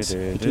Variations.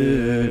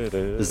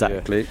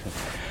 Exactly.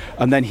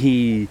 And then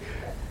he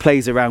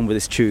plays around with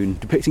this tune,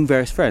 depicting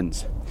various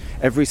friends.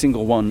 Every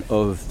single one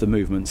of the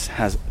movements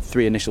has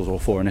 3 initials or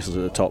 4 initials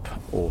at the top,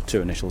 or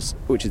 2 initials,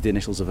 which is the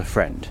initials of a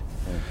friend.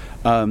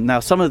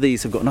 Now, some of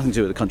these have got nothing to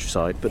do with the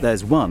countryside, but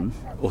there's 1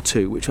 or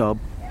 2 which are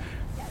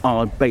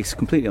based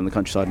completely on the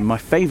countryside. And my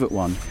favourite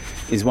one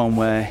is one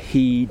where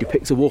he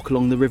depicts a walk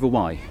along the River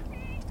Wye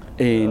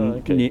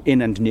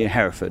in and near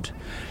Hereford.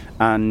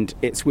 And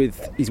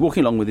he's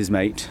walking along with his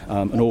mate,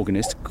 an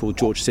organist called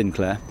George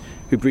Sinclair,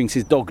 who brings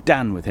his dog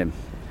Dan with him.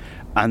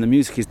 And the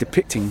music is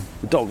depicting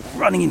the dog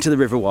running into the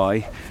River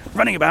Wye,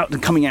 running about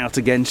and coming out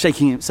again,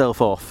 shaking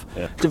himself off.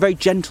 Yeah. It's a very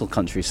gentle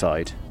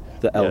countryside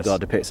that Elgar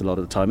depicts a lot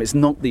of the time. It's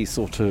not these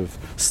sort of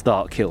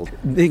stark hills.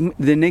 The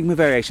Enigma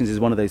Variations is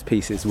one of those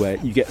pieces where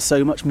you get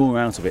so much more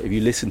out of it if you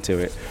listen to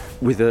it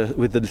with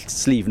the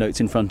sleeve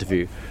notes in front of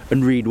you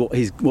and read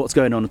what's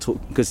going on at all.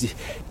 Because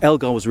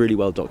Elgar was really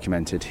well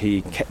documented.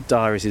 He kept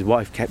diaries. His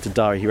wife kept a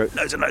diary. He wrote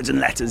loads and loads of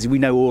letters. We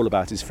know all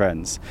about his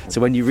friends. So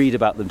when you read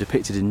about them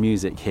depicted in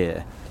music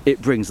here, it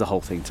brings the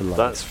whole thing to life.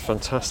 That's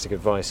fantastic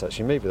advice,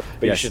 actually. Maybe,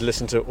 but you should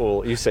listen to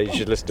all. You say you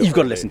should listen to. You've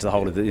got to listen to the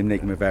whole of the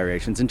Enigma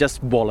Variations and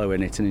just wallow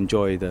in it and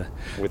enjoy the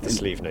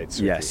sleeve notes.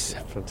 Yes,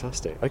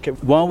 fantastic. Okay.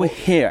 While we're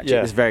here, at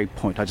this very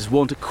point, I just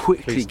want to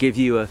quickly give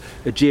you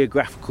a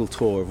geographical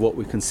tour of what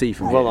we can see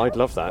from here. Well, I'd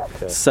love that.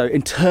 Yeah. So,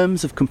 in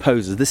terms of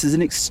composers, this is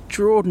an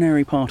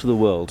extraordinary part of the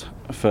world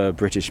for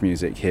British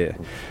music here.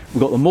 We've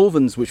got the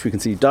Malverns, which we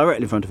can see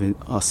directly in front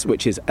of us,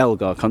 which is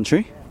Elgar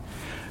country.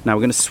 Now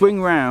we're going to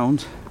swing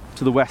round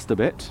to the west a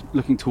bit,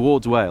 looking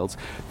towards Wales,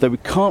 though we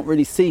can't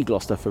really see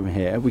Gloucester from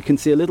here. We can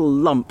see a little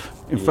lump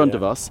in front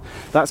of us.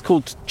 That's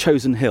called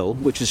Chosen Hill,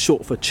 which is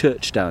short for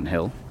Churchdown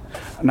Hill.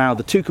 Now,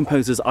 the 2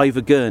 composers,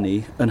 Ivor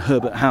Gurney and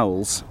Herbert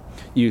Howells,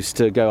 used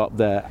to go up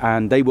there,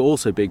 and they were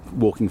also big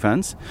walking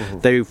fans.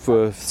 They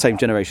were the same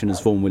generation as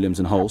Vaughan Williams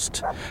and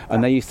Holst,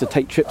 and they used to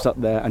take trips up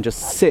there and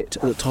just sit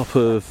at the top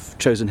of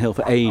Chosen Hill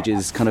for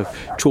ages, kind of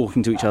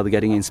talking to each other,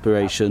 getting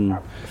inspiration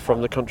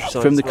from the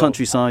countryside. From the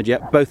countryside, yeah.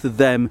 Both of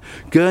them.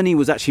 Gurney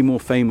was actually more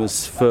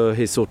famous for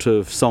his sort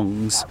of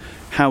songs.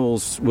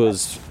 Howells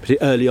was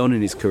early on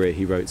in his career.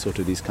 He wrote sort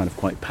of these kind of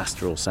quite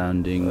pastoral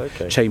sounding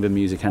chamber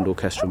music and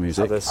orchestral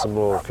music. So there's some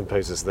more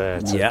composers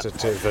there to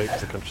evoke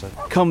the countryside.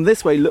 Come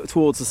this way, look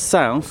towards the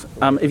south.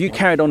 If you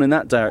carried on in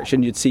that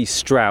direction, you'd see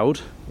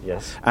Stroud.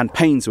 Yes. And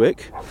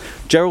Painswick.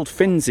 Gerald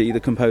Finzi, the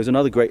composer,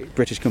 another great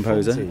British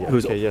composer,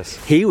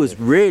 he was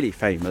really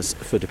famous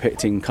for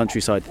depicting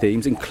countryside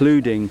themes,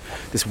 including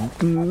this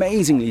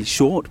amazingly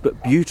short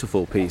but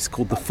beautiful piece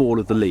called The Fall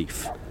of the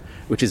Leaf,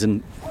 which is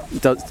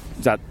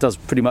that does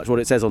pretty much what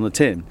it says on the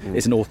tin.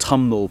 It's an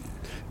autumnal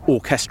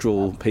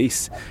orchestral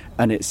piece,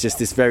 and it's just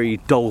this very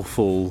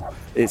doleful.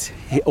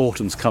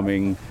 Autumn's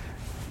coming.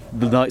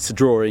 The nights are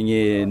drawing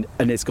in,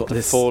 and it's got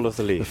the fall of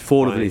the leaf. The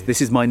fall of the leaf.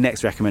 This is my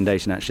next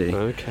recommendation, actually.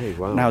 Okay,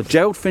 wow. Now,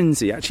 Gerald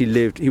Finzi actually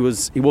lived. He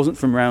wasn't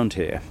from around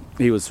here.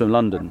 He was from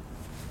London,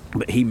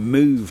 but he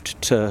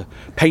moved to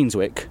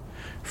Painswick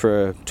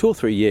for 2 or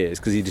 3 years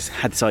because he just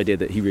had this idea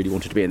that he really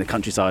wanted to be in the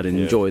countryside and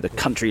enjoy the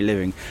country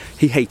living.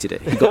 He hated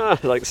it. He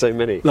got, like so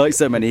many.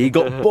 He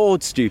got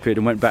bored stupid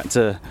and went back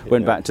to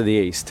the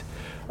east.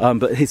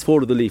 But his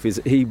fall of the leaf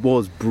is he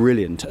was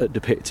brilliant at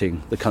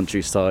depicting the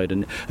countryside,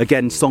 and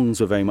again,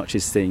 songs were very much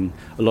his thing.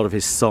 A lot of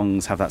his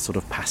songs have that sort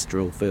of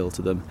pastoral feel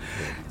to them.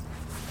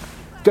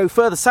 Go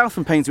further south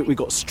from Painswick, we've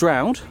got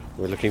Stroud.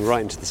 We're looking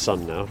right into the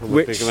sun now.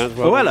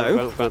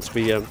 Hello. About to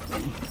be.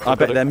 I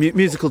bet they're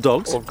musical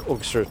dogs.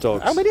 Orchestra of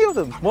dogs. How many of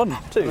them? 1,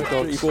 2,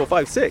 3, 4,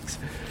 5, 6.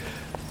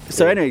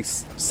 So, anyway,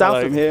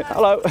 south from here.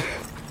 Hello.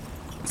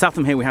 South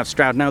from here we have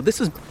Stroud. Now, this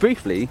is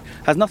briefly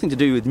has nothing to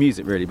do with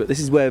music really, but this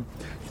is where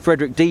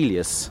Frederick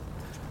Delius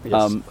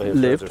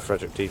lived.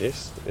 Frederick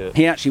Delius. Yeah.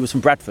 He actually was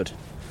from Bradford.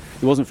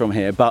 He wasn't from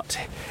here, but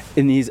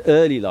in his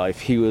early life,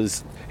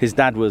 his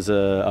dad was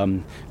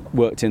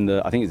worked in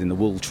I think it was in the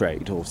wool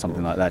trade or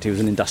something like that. He was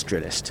an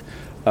industrialist,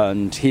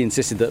 and he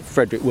insisted that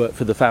Frederick worked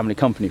for the family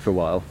company for a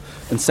while,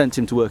 and sent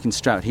him to work in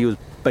Stroud. He was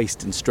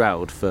based in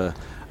Stroud for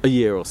a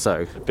year or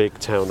so. A big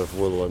town of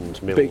wool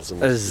and mills.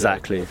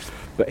 Exactly. Yeah.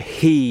 But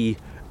he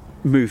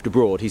moved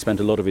abroad. He spent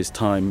a lot of his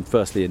time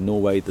firstly in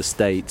Norway, the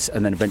States,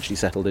 and then eventually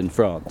settled in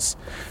France.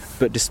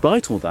 But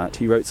despite all that,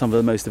 he wrote some of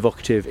the most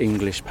evocative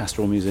English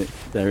pastoral music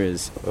there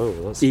is. Oh,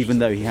 that's even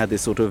though he had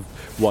this sort of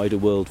wider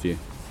worldview.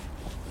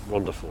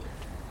 Wonderful.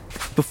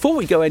 Before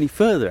we go any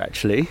further,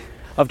 actually,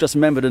 I've just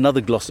remembered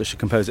another Gloucestershire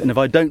composer, and if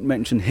I don't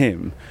mention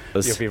him...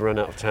 You'll be run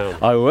out of town.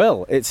 I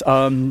will. It's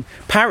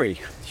Parry,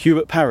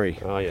 Hubert Parry.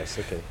 Ah, yes,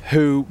 okay.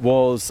 Who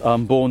was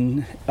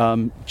born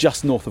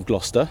just north of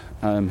Gloucester.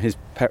 His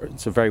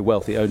parents are very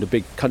wealthy, owned a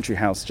big country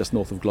house just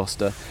north of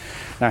Gloucester.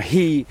 Now,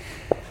 he,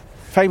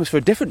 famous for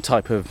a different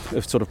type of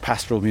sort of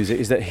pastoral music,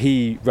 is that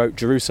he wrote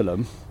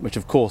Jerusalem, which,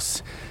 of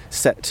course,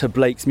 set to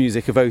Blake's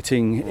music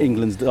evoking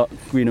England's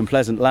green and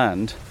pleasant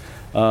land.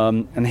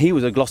 And he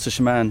was a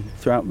Gloucestershire man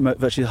throughout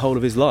virtually the whole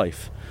of his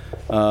life.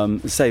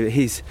 Say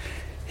that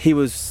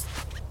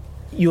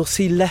you'll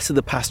see less of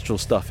the pastoral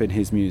stuff in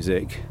his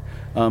music,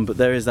 but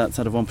there is that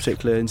sort of one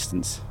particular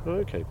instance.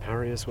 Okay,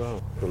 Parry as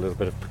well. A little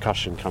bit of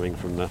percussion coming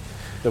from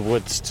the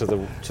woods to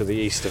the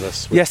east of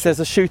us. Yes,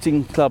 there's a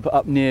shooting club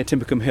up near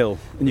Timbercombe Hill,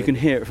 and you can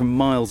hear it from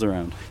miles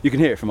around. You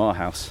can hear it from our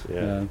house. Yeah.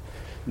 And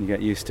you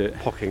get used to it.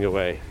 Hocking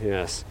away,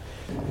 yes.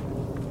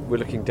 We're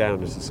looking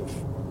down at a sort of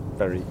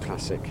very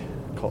classic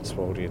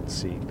Cotswoldian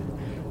scene.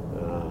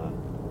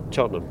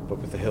 Cheltenham, but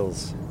with the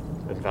hills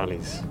and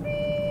valleys.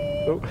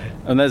 Oh.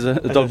 And there's a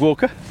dog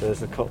walker.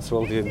 There's the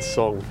Cotswoldian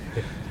song.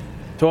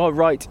 To our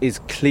right is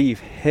Cleve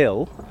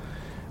Hill,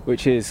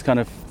 which is kind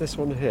of... This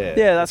one here?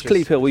 Yeah, that's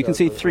Cleve Hill. We can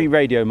see 3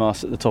 radio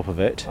masts at the top of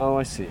it. Oh,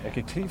 I see.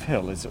 Okay, Cleve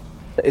Hill is...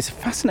 It's a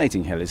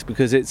fascinating hill, it's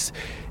because it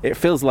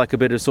feels like a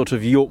bit of sort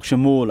of Yorkshire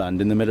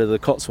moorland in the middle of the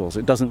Cotswolds.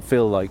 It doesn't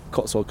feel like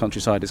Cotswold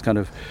countryside. It's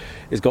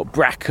got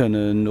bracken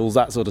and all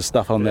that sort of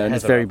stuff on there, and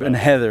it's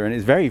heather, and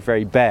it's very,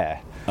 very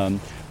bare.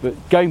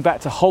 But going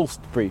back to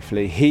Holst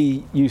briefly,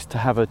 he used to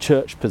have a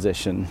church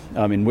position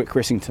in Wick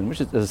Rissington,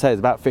 which, as I say, is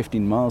about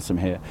 15 miles from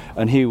here,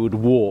 and he would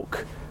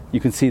walk.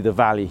 You can see the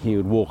valley. He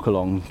would walk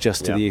along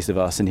just to the east of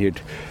us, and he would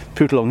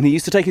poot along. And he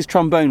used to take his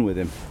trombone with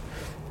him.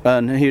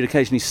 And he would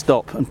occasionally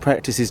stop and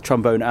practice his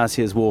trombone as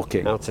he was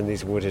walking. Out in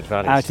these wooded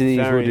valleys.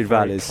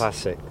 Very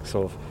classic,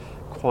 sort of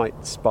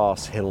quite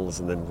sparse hills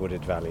and then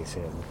wooded valleys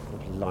here.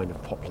 A line of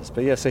poplars.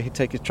 But yeah, so he'd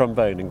take his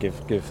trombone and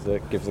give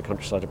the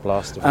countryside a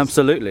blast of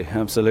absolutely.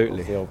 Of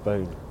the old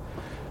bone.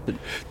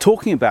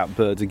 Talking about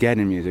birds again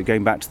in music,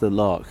 going back to the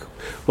lark,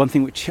 one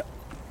thing which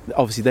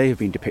obviously they have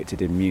been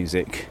depicted in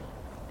music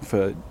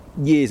for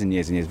years and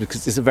years and years,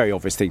 because it's a very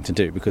obvious thing to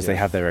do because they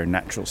have their own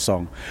natural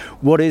song.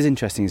 What is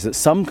interesting is that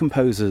some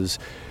composers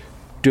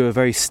do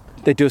a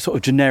sort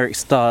of generic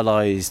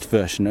stylized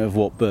version of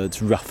what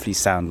birds roughly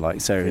sound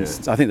like. So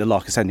I think the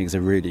Lark Ascending is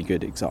a really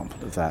good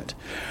example of that.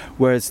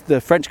 Whereas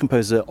the French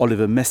composer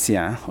Olivier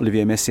Messiaen,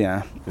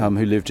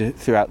 who lived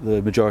throughout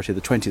the majority of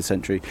the 20th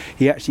century,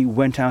 he actually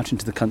went out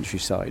into the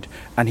countryside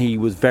and he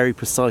was very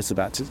precise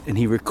about it, and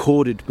he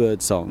recorded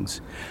bird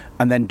songs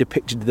and then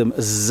depicted them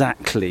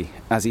exactly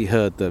as he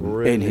heard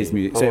them in his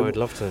music. So, I'd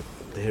love to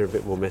hear a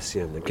bit more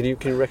Messiaen then. Can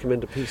you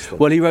recommend a piece then?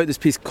 Well, he wrote this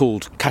piece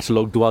called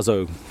Catalogue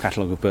d'Oiseaux,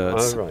 Catalogue of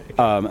Birds. Oh, right.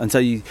 Okay. And so,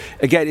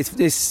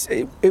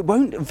 it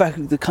won't evoke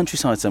the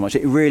countryside so much.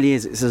 It really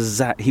is.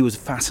 He was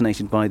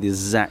fascinated by the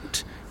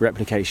exact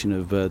replication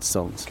of bird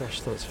songs.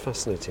 Gosh, that's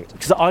fascinating.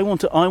 Because I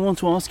want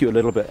to ask you a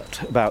little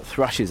bit about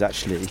thrushes,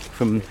 actually,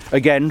 from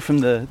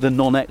the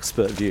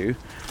non-expert view.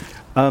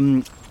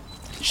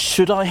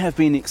 Should I have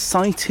been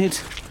excited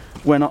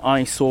when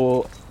I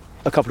saw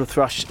a couple of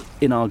thrush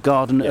in our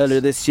garden earlier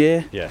this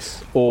year?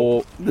 Yes.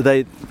 Or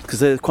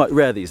because they're quite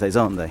rare these days,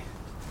 aren't they?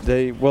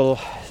 They're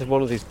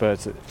one of these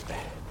birds that,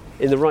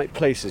 in the right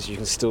places, you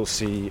can still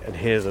see and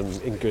hear them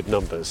in good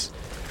numbers.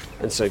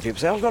 And so people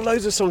say, I've got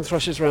loads of song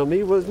thrushes around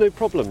me. Well, there's no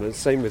problem. And the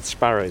same with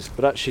sparrows.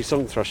 But actually,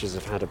 song thrushes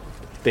have had a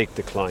big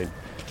decline.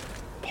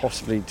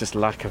 Possibly just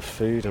lack of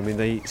food. I mean,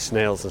 they eat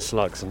snails and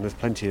slugs, and there's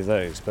plenty of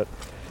those. But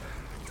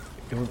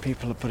when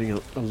people are putting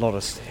a lot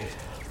of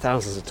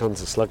thousands of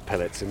tons of slug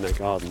pellets in their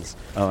gardens.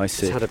 Oh, I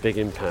see. It's had a big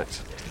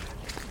impact.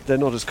 They're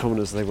not as common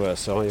as they were,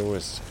 so I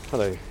always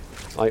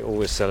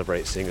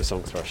celebrate seeing a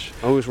song thrush.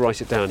 I always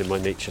write it down in my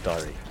nature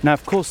diary. Now,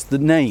 of course, the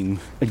name,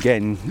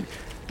 again,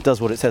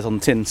 does what it says on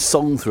the tin,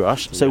 song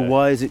thrush. So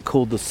why is it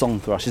called the song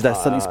thrush? Is there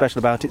something special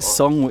about its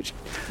song? Which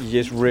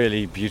it's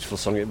really beautiful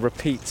song. It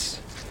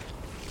repeats.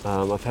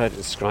 I've heard it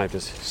described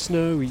as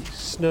snowy,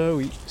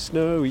 snowy,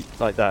 snowy,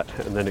 like that,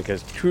 and then it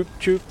goes choop,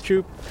 choop,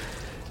 choop.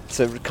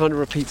 So it kind of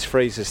repeats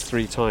phrases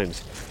 3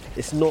 times.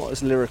 It's not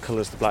as lyrical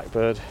as the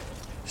blackbird.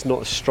 It's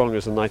not as strong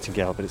as the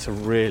nightingale, but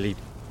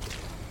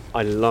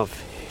I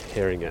love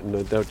hearing it, and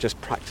they're just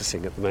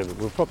practicing at the moment.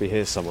 We'll probably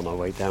hear some on our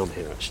way down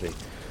here, actually,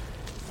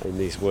 in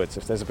these woods.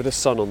 If there's a bit of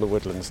sun on the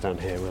woodlands down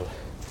here,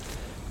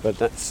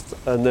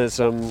 there's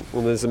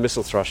a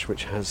mistle thrush,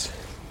 which has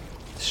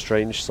a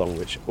strange song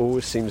which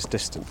always seems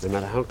distant. No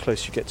matter how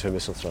close you get to a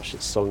mistle thrush,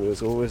 its song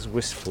is always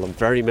wistful and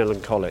very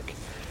melancholic,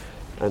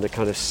 and a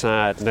kind of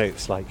sad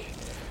notes, like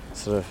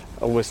sort of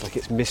almost like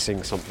it's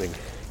missing something.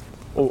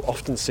 Or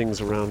often sings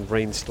around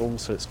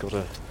rainstorms, so it's got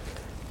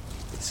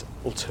its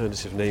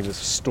alternative name is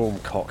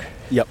stormcock.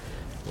 Yep.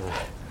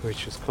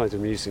 Which was quite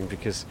amusing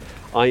because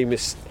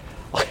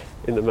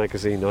in the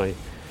magazine I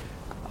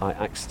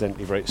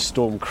accidentally wrote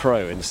storm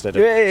crow instead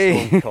of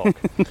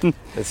stormcock.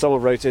 And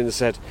someone wrote in and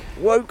said,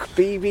 "Woke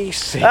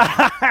BBC."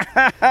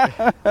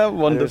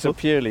 Wonderful. It was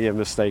purely a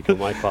mistake on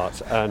my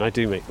part, and I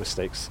do make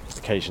mistakes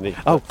occasionally.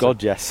 Oh,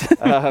 God, yes.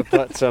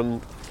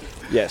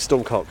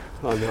 Stormcock.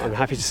 I'm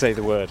happy to say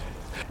the word.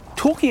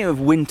 Talking of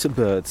winter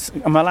birds,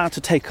 I'm allowed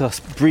to take us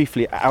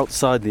briefly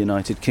outside the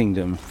United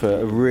Kingdom for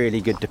a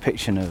really good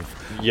depiction of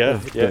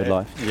bird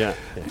life. Yeah.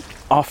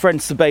 Our friend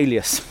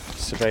Sibelius,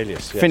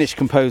 yes. Finnish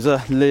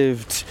composer,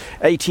 lived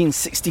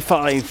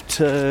 1865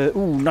 to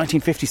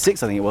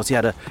 1956, I think it was. He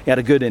had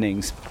a good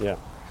innings. Yeah.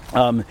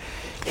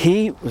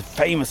 He was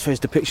famous for his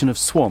depiction of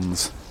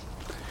swans,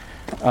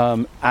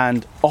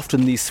 and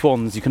often these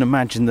swans, you can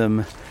imagine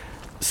them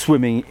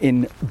swimming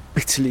in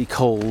bitterly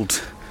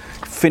cold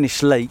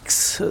Finnish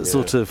lakes,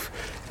 sort of.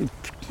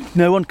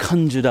 No one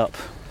conjured up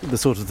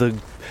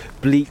the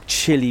bleak,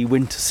 chilly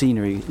winter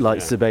scenery like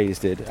Sibelius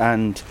did.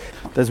 And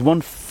there's one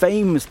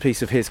famous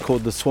piece of his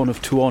called The Swan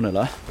of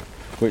Tuonela,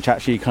 which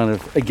actually kind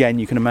of, again,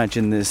 you can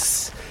imagine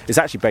this. It's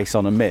actually based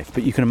on a myth,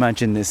 but you can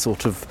imagine this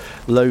sort of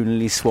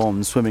lonely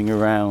swan swimming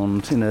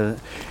around in a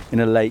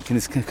lake,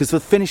 and because the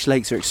Finnish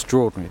lakes are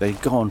extraordinary. They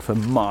go on for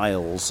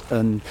miles,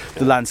 and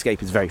the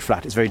landscape is very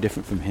flat. It's very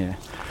different from here.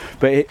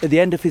 But at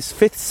the end of his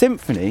 5th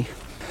symphony,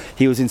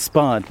 he was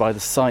inspired by the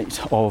sight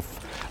of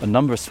a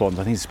number of swans.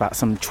 I think it's about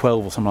some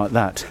 12 or something like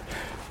that,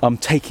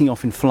 taking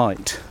off in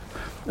flight.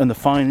 And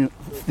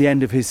the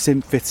end of his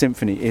 5th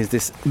symphony is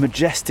this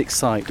majestic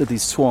sight of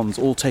these swans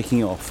all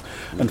taking off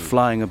and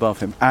flying above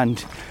him.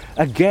 And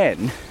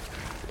again,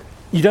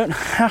 you don't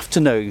have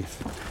to know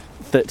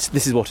that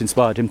this is what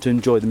inspired him to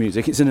enjoy the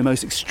music. It's the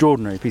most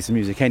extraordinary piece of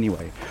music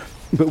anyway.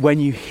 But when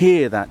you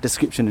hear that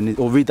description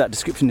or read that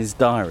description in his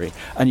diary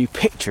and you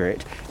picture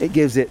it, it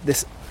gives it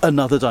this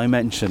another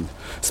dimension.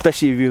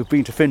 Especially if you've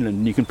been to Finland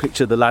and you can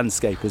picture the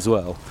landscape as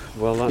well.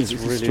 Well, that's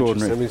really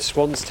extraordinary. I mean,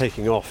 swans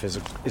taking off is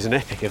an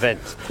epic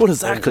event. Well,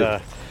 exactly.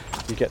 And,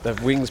 you get the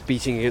wings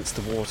beating against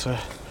the water,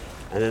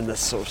 and then the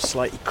sort of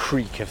slight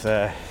creak of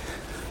the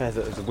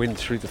wind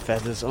through the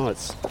feathers. Oh,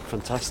 it's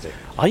fantastic.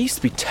 I used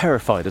to be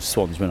terrified of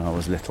swans when I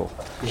was little.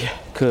 Yeah.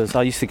 Because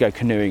I used to go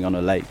canoeing on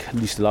a lake. I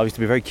used to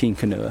be a very keen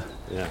canoeer.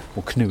 Yeah.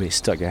 Or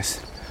canoeist, I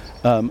guess.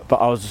 But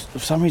for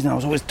some reason I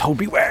was always told,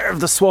 beware of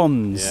the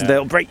swans. Yeah.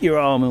 They'll break your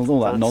arm and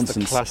all that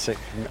nonsense. The classic.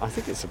 I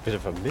think it's a bit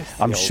of a myth.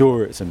 I'm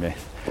sure it's a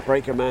myth.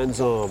 Break a man's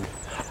arm.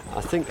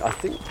 I think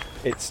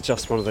it's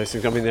just one of those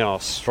things. I mean, they are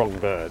strong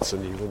birds,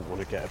 and you wouldn't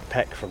want to get a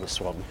peck from a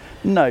swan.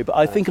 No, but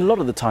I think a lot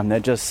of the time they're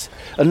just,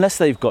 unless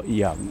they've got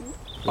young,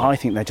 I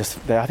think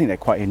they're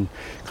quite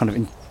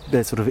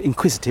they're sort of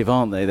inquisitive,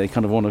 aren't they? They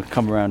kind of want to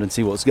come around and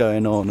see what's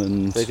going on,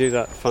 and they do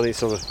that funny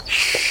sort of.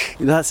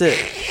 That's it.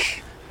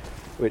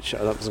 Which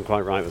that wasn't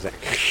quite right, was it?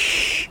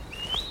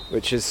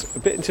 Which is a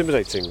bit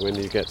intimidating when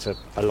you get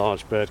a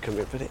large bird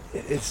coming, but it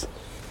is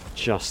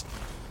just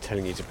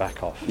telling you to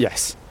back off.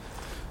 Yes.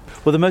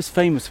 Well, the most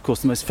famous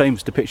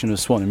depiction of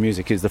swan in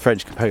music is the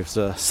French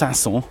composer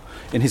Saint-Saëns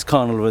in his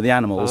Carnival of the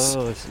Animals.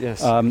 Oh,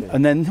 yes.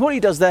 And then what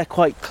he does there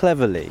quite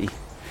cleverly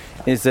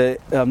is that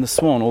the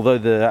swan, although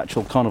the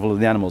actual Carnival of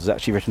the Animals is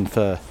actually written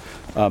for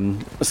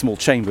a small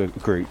chamber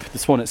group, the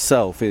swan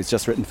itself is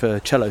just written for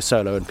cello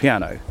solo and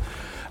piano.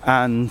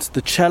 And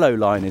the cello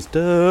line is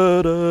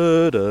da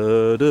da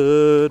da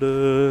da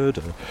da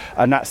da,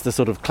 and that's the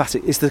sort of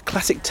classic. It's the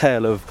classic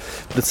tale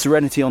of the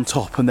serenity on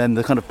top and then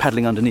the kind of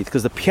paddling underneath.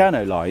 Because the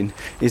piano line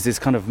is this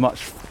kind of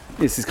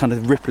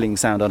rippling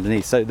sound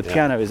underneath. So the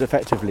piano is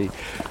effectively,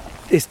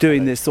 it's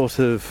doing this sort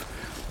of.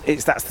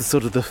 That's the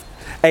sort of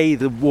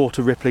the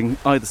water rippling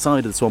either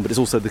side of the swan, but it's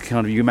also the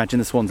kind of, you imagine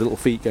the swan's little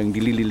feet going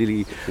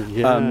dilly.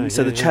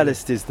 So the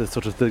cellist is the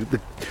sort of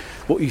the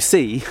what you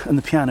see, and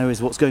the piano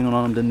is what's going on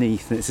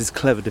underneath, and it's this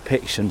clever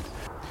depiction.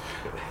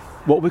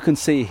 What we can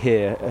see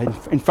here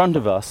in front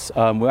of us,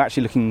 we're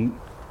actually looking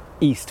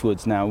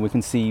eastwards now. We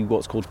can see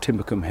what's called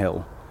Timbercombe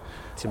Hill.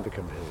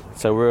 Timbercombe Hill.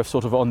 So we're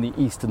sort of on the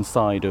eastern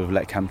side of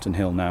Leckhampton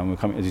Hill now, and we're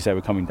coming, as you say,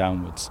 we're coming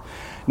downwards.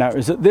 Now, it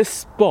was at this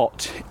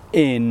spot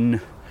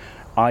in,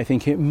 I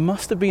think it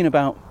must have been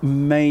about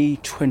May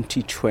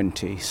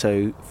 2020,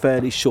 so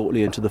fairly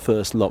shortly into the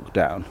first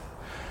lockdown,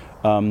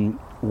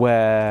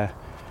 where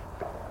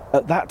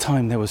at that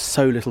time there was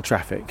so little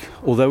traffic.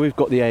 Although we've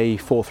got the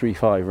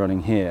A435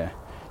 running here,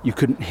 you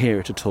couldn't hear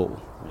it at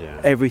all.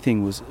 Yeah.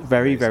 Everything was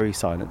very, very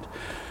silent.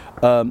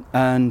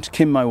 And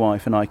Kim, my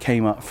wife, and I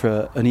came up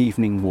for an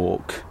evening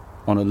walk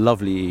on a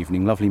lovely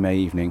May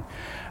evening.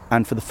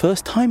 And for the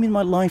first time in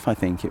my life, I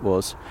think it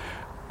was,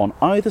 on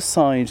either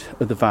side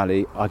of the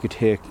valley, I could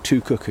hear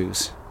 2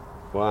 cuckoos.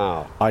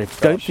 Wow. I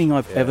don't think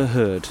I've ever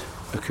heard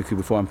a cuckoo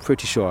before. I'm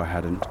pretty sure I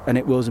hadn't. And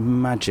it was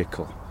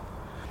magical.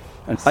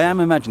 And I am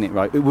imagining it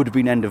right. It would have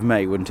been end of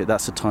May, wouldn't it?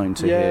 That's the time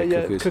to hear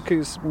cuckoos.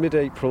 Cuckoos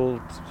mid-April,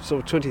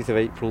 sort of 20th of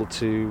April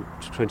to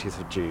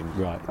 20th of June.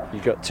 Right.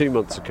 You've got 2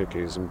 months of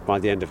cuckoos, and by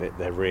the end of it,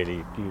 they're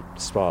really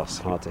sparse,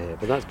 hard to hear.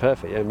 But that's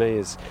perfect. Yeah, May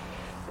is...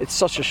 It's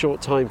such a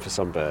short time for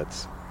some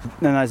birds.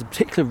 And there's a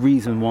particular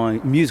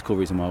musical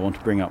reason why I want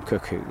to bring up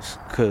cuckoos,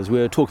 because we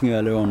were talking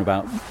earlier on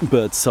about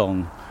bird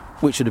song,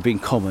 which would have been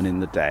common in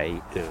the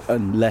day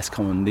and less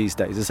common these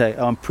days. I say,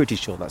 I'm pretty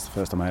sure that's the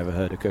first time I ever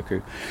heard a cuckoo.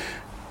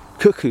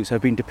 Cuckoos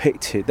have been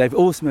depicted, they've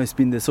almost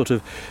been the sort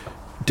of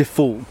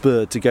default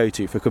bird to go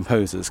to for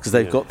composers, because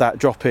they've got that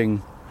dropping,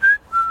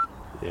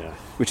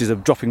 which is a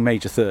dropping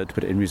major third, to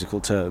put it in musical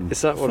terms.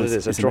 Is that what it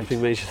is, a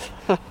dropping major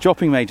third?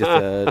 Dropping major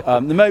third.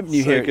 The moment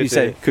you hear it, you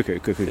say cuckoo,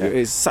 cuckoo, Yeah.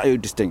 It's so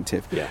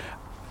distinctive. Yeah.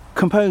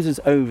 Composers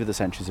over the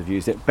centuries have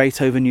used it.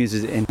 Beethoven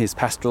uses it in his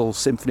Pastoral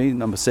Symphony,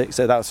 number 6,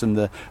 so that's from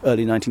the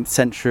early 19th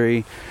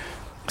century.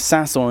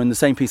 Sasson, in the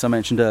same piece I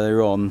mentioned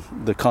earlier on,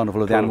 The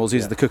Carnival of the Animals,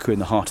 uses the cuckoo in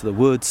the heart of the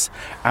woods.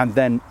 And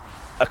then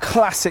a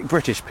classic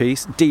British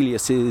piece,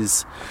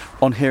 Delius's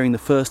On Hearing the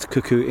First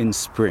Cuckoo in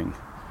Spring,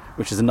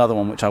 which is another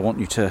one which I want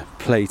you to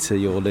play to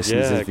your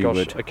listeners, if you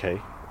would.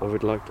 Okay.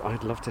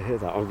 I'd love to hear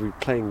that. I'll be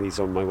playing these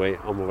on my way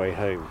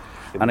home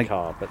in the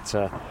car.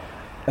 But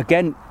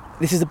again,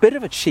 this is a bit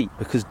of a cheat,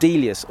 because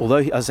Delius, although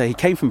as I say, he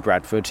came from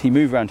Bradford, he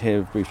moved around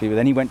here briefly, but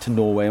then he went to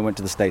Norway and went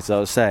to the States, as I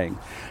was saying.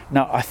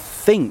 Now, I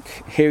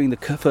think hearing the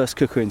first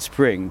cuckoo in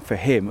spring for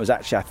him was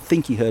actually, I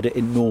think he heard it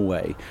in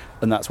Norway,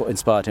 and that's what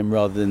inspired him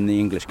rather than the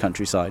English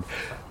countryside.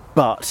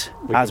 But,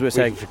 we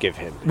can forgive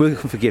him. We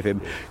can forgive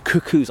him.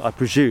 Cuckoos, I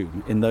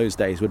presume, in those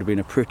days would have been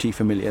a pretty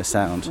familiar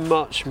sound.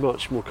 Much,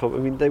 much more common.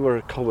 I mean, they were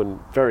a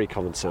very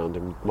common sound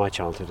in my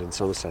childhood in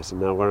Somerset, and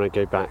now when I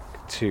go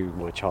back to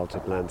my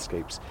childhood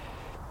landscapes,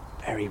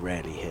 very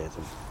rarely hear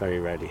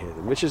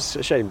them, which is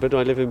a shame. But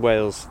I live in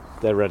Wales,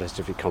 they're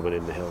relatively common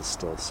in the hills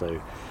still,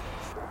 so...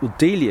 Well,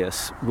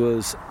 Delius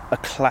was a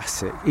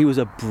classic. He was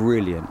a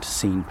brilliant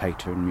scene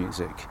painter in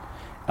music.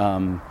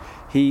 A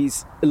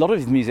lot of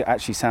his music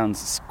actually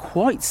sounds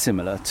quite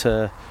similar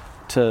to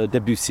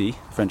Debussy,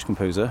 the French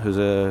composer, who's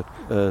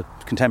a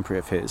contemporary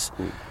of his.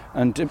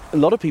 And a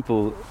lot of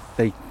people,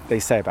 they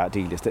say about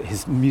Delius that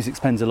his music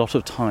spends a lot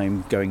of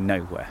time going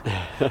nowhere.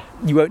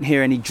 You won't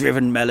hear any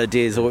driven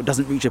melodies, or it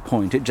doesn't reach a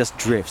point, it just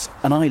drifts.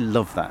 And I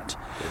love that.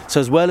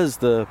 So as well as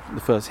the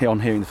first,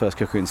 on hearing the first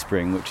cuckoo in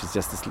spring, which is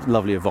just this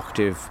lovely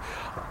evocative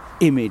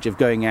image of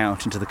going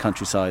out into the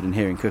countryside and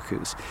hearing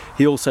cuckoos,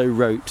 he also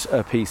wrote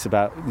a piece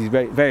about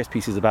various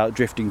pieces about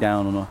drifting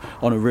down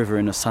on a river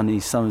in a sunny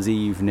summer's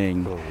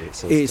evening.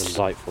 It's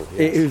delightful. Yes.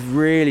 It is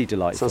really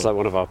delightful. Sounds like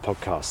one of our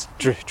podcasts.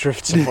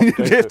 Drifts along.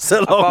 Drifts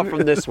along. Apart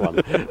from this one,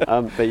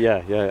 but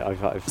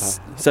I've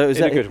so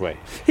in a good way.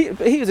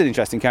 He was an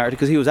interesting character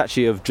because he was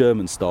actually of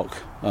German stock.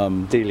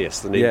 Delius,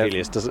 the name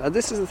Delius doesn't. And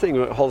this is the thing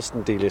about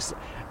Holston Delius.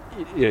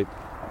 You know,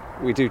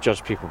 we do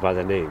judge people by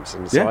their names,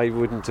 and so I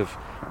wouldn't have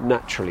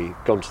naturally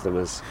gone to them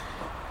as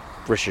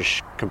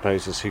British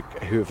composers who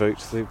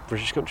evoked the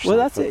British countryside. Well,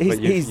 that's it.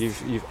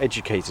 You've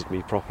educated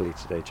me properly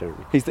today,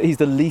 Jeremy. He's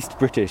the least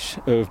British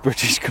of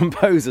British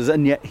composers,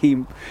 and yet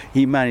he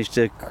managed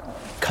to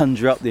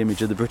conjure up the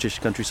image of the British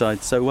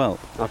countryside so well.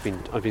 I've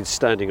been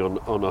standing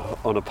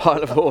on a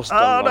pile of horse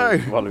dung. Oh no,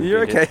 while we've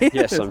you're been okay.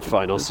 Here. Yes, I'm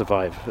fine. I'll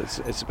survive.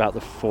 It's about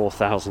the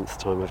 4,000th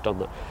time I've done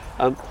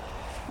that.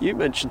 You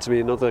mentioned to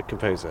me another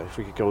composer, if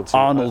we could go on to...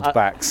 Arnold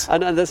Bax.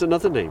 And there's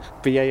another name,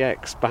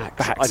 Bax.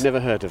 I'd never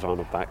heard of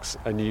Arnold Bax,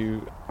 and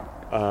you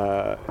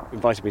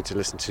invited me to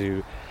listen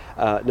to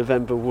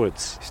November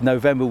Woods. It's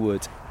November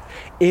Woods.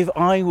 If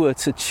I were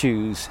to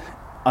choose,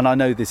 and I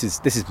know this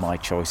is my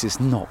choice,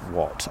 it's not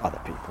what other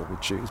people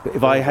would choose, but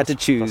if I had to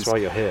choose... That's why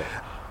you're here.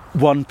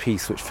 One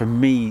piece which for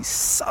me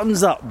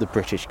sums up the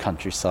British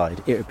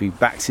countryside, it would be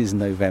Bax's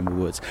November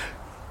Woods.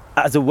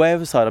 As a way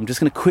of aside, I'm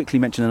just going to quickly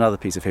mention another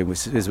piece of him,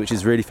 which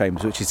is really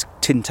famous, which is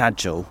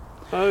Tintagel,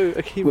 Oh,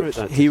 okay, he wrote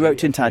that. He wrote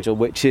Tintagel,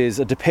 which is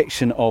a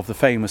depiction of the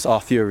famous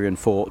Arthurian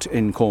fort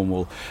in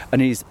Cornwall,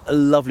 and it's a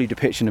lovely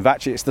depiction of,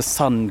 actually, it's the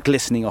sun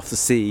glistening off the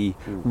sea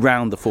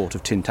round the fort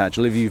of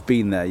Tintagel. If you've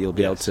been there, you'll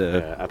be able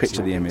to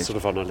picture the image. Sort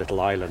of on a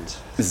little island.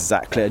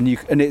 Exactly,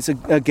 and it's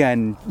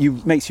again,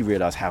 makes you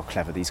realise how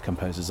clever these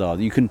composers are.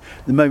 The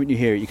moment you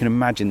hear it, you can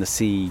imagine the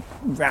sea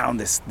round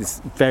this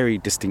very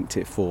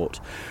distinctive fort.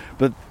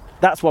 But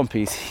that's one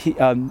piece.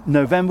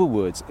 November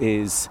Woods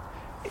is,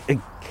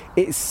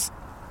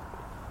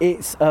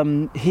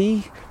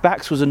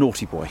 Bax was a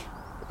naughty boy.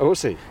 Oh,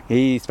 was he?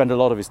 He spent a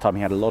lot of his time,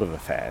 he had a lot of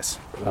affairs.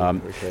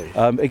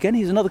 Again,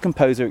 he's another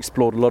composer who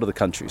explored a lot of the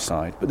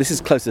countryside, but this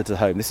is closer to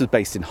home. This is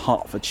based in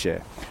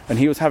Hertfordshire, and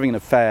he was having an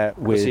affair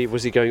with...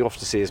 Was he going off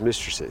to see his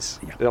mistresses?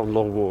 Yeah. On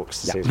long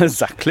walks to see his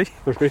exactly.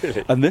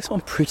 Really? And this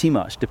one pretty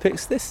much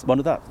depicts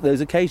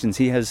those occasions.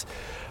 He has...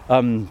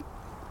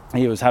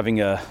 he was having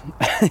an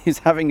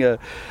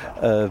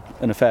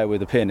affair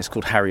with a pianist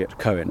called Harriet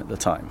Cohen at the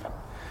time.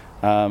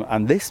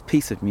 And this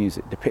piece of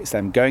music depicts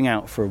them going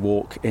out for a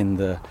walk in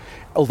the...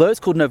 Although it's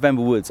called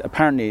November Woods,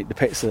 apparently it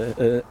depicts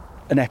an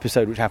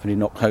episode which happened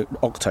in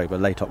October,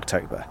 late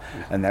October.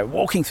 And they're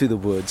walking through the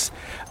woods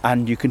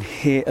and you can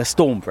hear a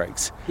storm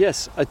breaks.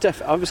 Yes,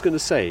 I was going to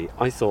say,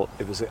 I thought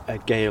it was a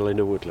gale in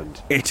a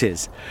woodland. It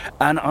is.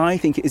 And I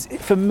think it is,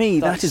 for me,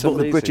 that is what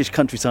the British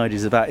countryside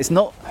is about. It's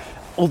not...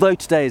 Although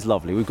today is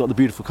lovely, we've got the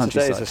beautiful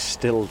countryside. Today is a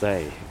still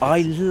day.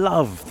 I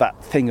love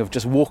that thing of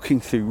just walking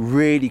through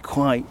really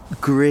quite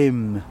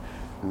grim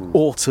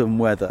autumn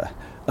weather.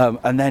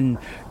 And then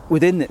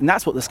and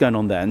that's what's going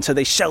on there. And so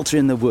they shelter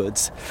in the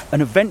woods,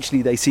 and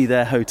eventually they see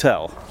their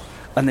hotel.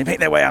 And they make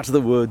their way out of the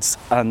woods,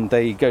 and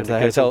they go to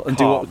their hotel and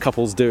do what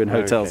couples do in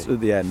hotels at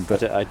the end.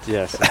 But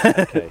yes,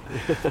 okay.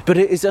 But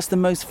it is just the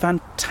most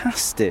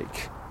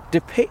fantastic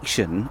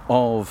depiction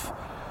of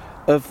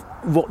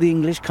what the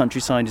English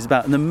countryside is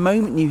about. And the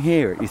moment you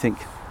hear it, you think,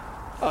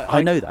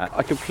 I know that.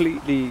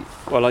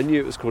 I knew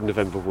it was called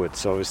November Woods,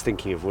 so I was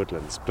thinking of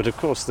woodlands. But of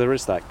course there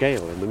is that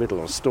gale in the middle,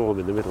 or storm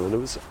in the middle, and it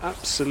was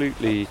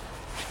absolutely...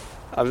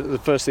 the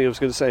first thing I was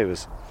going to say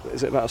was,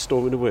 is it about a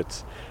storm in the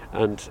woods?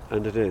 And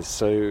it is.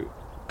 So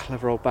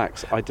clever old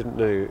Bax. I didn't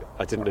know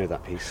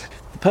that piece.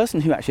 The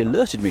person who actually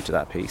alerted me to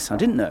that piece, I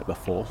didn't know it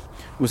before,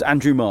 was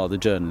Andrew Marr, the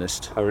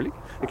journalist. Oh, really?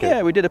 Okay.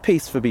 Yeah, we did a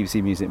piece for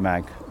BBC Music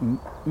Mag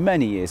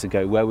many years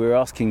ago where we were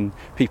asking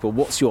people,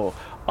 what's your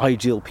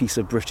ideal piece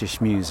of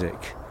British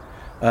music?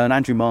 And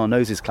Andrew Marr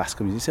knows his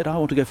classical music. He said, I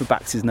want to go for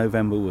Bax's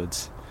November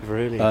Woods.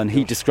 Really? And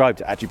he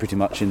described it actually pretty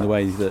much in the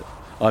way that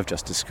I've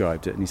just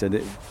described it. And he said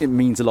it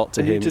means a lot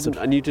to him.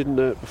 And you didn't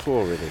know it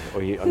before,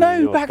 really?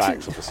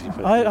 Bax, obviously.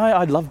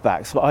 I love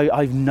Bax, but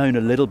I've known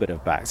a little bit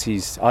of Bax.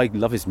 I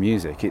love his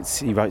music.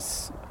 He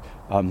writes...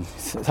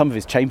 some of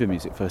his chamber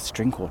music for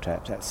string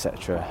quartets,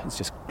 etc. It's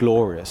just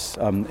glorious.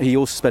 He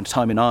also spent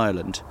time in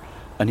Ireland,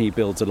 and he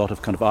builds a lot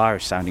of kind of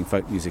Irish-sounding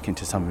folk music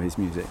into some of his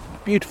music.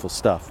 Beautiful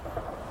stuff.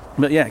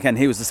 But yeah, again,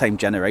 he was the same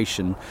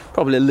generation,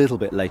 probably a little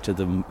bit later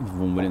than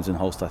Vaughan Williams and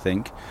Holst, I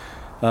think.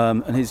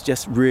 And it's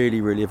just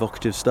really, really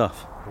evocative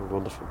stuff. Oh,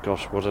 wonderful.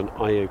 Gosh, what an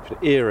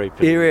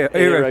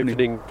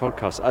ear-opening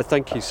podcast. I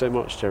thank you so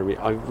much, Jeremy.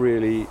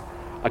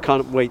 I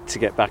can't wait to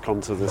get back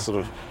onto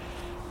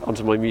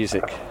my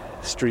music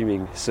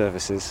streaming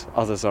services.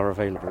 Others are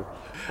available,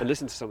 and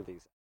listen to some of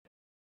these.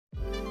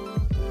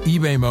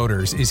 eBay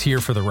Motors is here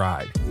for the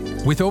ride.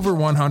 With over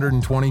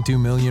 122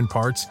 million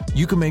parts,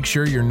 you can make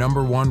sure your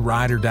number one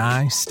ride or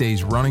die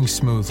stays running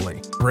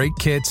smoothly. Brake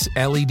kits,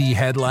 LED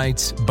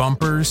headlights,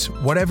 bumpers,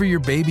 whatever your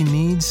baby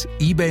needs,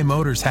 eBay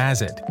Motors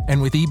has it.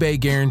 And with eBay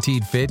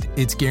Guaranteed Fit,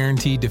 it's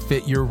guaranteed to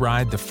fit your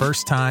ride the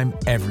first time,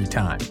 every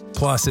time.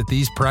 Plus, at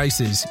these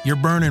prices, you're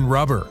burning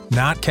rubber,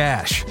 not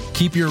cash.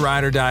 Keep your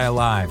ride or die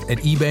alive at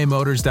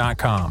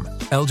ebaymotors.com.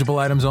 Eligible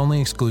items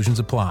only. Exclusions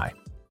apply.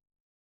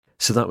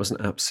 So that was an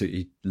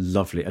absolutely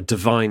lovely, a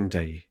divine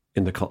day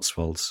in the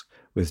Cotswolds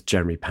with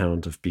Jeremy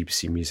Pound of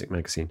BBC Music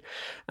Magazine.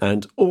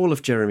 And all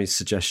of Jeremy's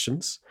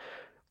suggestions,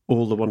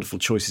 all the wonderful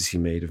choices he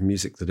made of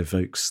music that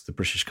evokes the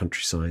British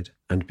countryside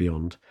and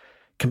beyond,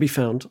 can be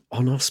found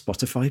on our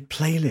Spotify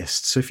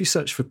playlist. So if you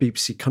search for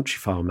BBC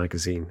Countryfile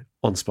magazine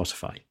on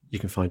Spotify, you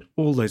can find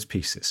all those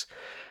pieces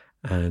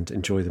and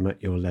enjoy them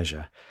at your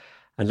leisure.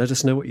 And let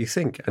us know what you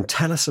think and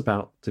tell us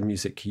about the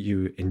music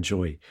you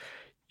enjoy.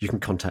 You can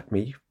contact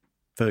me,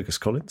 Fergus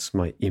Collins.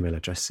 My email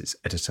address is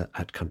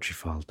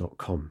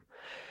editor@countryfile.com.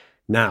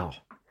 Now,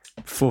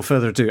 before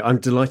further ado, I'm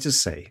delighted to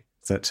say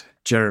that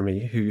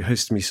Jeremy, who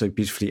hosted me so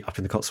beautifully up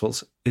in the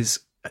Cotswolds, is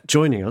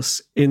joining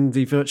us in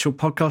the virtual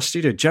podcast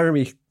studio.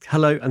 Jeremy,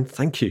 hello and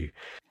thank you.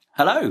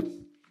 Hello.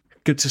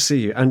 Good to see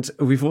you. And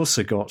we've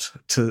also got,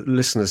 to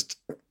listeners,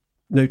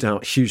 no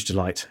doubt, huge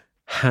delight,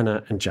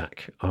 Hannah and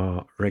Jack,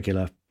 our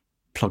regular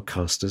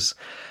podcasters.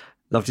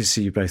 Lovely to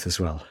see you both as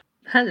well.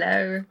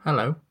 Hello.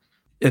 Hello.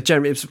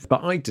 Jeremy,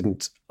 but I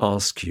didn't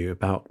ask you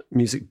about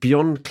music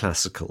beyond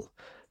classical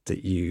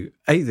that you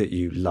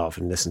love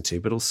and listen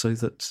to, but also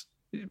that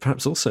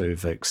perhaps also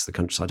evokes the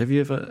countryside. Have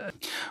you ever?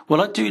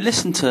 Well, I do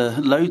listen to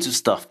loads of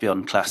stuff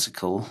beyond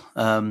classical.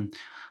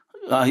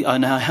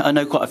 I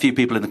know quite a few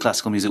people in the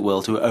classical music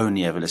world who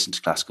only ever listen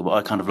to classical, but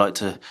I kind of like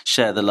to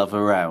share the love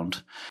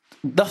around.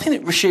 Nothing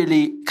that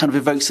really kind of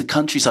evokes the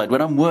countryside.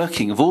 When I'm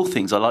working, of all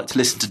things, I like to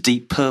listen to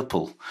Deep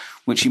Purple,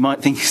 which you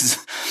might think is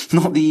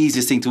not the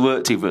easiest thing to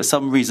work to, but for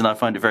some reason I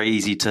find it very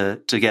easy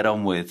to get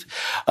on with.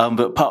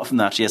 But apart from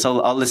that, yes,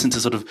 I'll listen to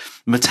sort of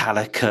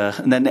Metallica,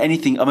 and then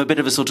anything. I'm a bit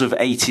of a sort of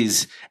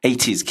 80s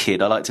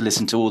kid. I like to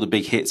listen to all the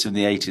big hits from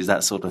the 80s,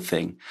 that sort of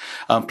thing.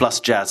 Plus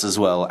jazz as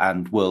well,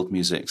 and world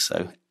music.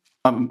 So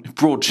I'm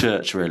broad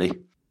church, really.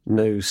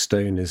 No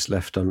stone is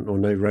left or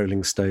no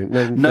rolling stone.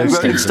 No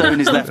rolling stone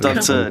is left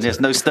unturned.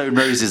 Yes, no stone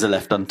roses are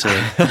left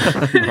unturned.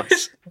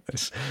 Nice.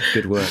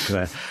 Good work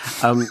there.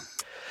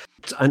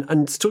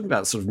 And talking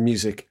about sort of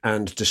music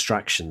and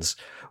distractions,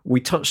 we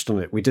touched on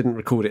it. We didn't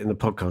record it in the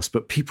podcast,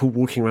 but people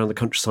walking around the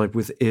countryside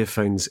with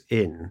earphones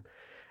in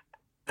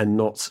and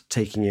not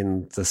taking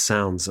in the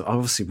sounds.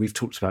 Obviously, we've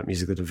talked about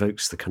music that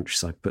evokes the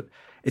countryside, but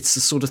it's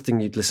the sort of thing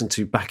you'd listen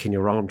to back in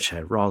your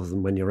armchair rather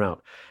than when you're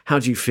out. How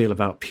do you feel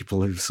about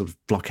people who sort of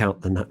block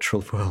out the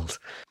natural world?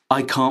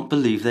 I can't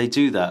believe they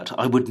do that.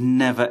 I would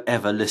never,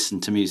 ever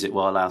listen to music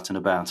while out and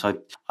about.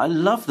 I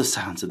love the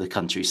sounds of the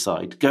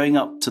countryside, going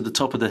up to the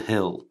top of the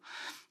hill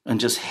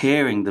and just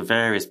hearing the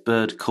various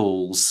bird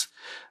calls.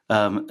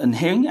 And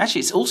hearing,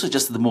 actually, it's also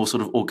just the more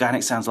sort of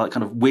organic sounds like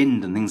kind of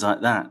wind and things like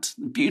that.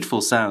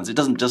 Beautiful sounds. It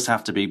doesn't just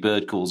have to be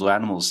bird calls or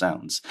animal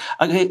sounds.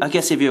 I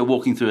guess if you're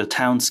walking through a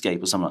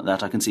townscape or something like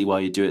that, I can see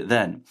why you do it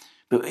then.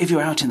 But if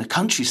you're out in the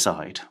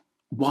countryside,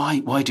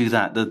 why do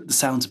that? The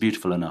sounds are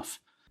beautiful enough.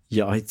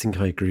 Yeah, I think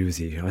I agree with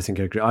you. I think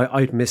I agree.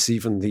 I'd miss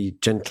even the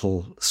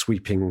gentle,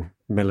 sweeping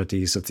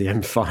melodies of the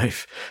M5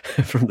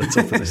 from the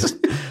top of this.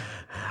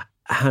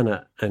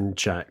 Hannah and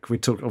Jack, we're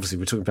talking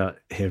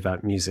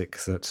about music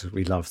that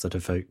we love that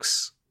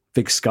evokes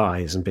big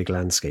skies and big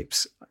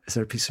landscapes. Is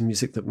there a piece of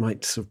music that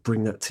might sort of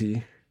bring that to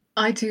you?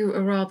 I do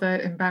a rather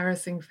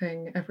embarrassing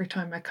thing every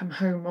time I come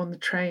home on the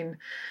train.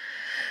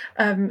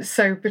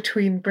 So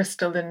between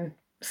Bristol and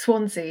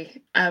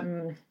Swansea,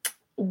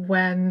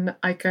 when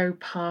I go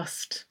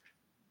past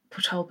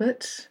Port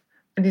Talbot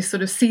and you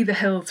sort of see the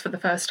hills for the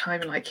first time,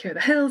 and like, here are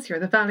the hills, here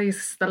are the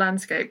valleys, the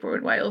landscape, we're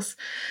in Wales.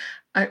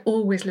 I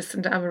always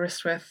listen to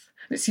Aberystwyth.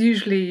 It's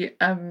usually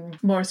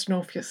Morris and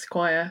Orpheus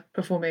Choir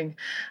performing,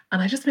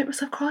 and I just make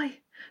myself cry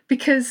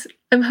because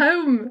I'm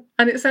home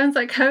and it sounds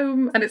like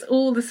home, and it's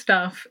all the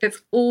stuff,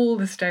 it's all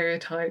the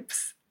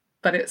stereotypes,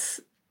 but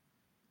it's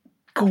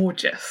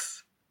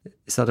gorgeous.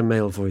 Is that a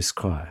male voice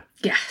choir?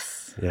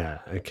 Yes. Yeah.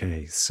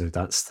 Okay. So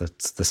that's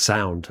the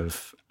sound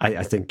of.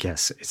 I think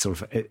yes. It's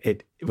sort of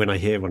it. When I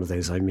hear one of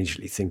those, I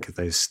immediately think of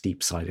those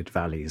steep-sided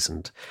valleys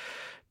and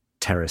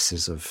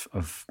terraces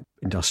of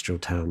industrial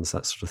towns,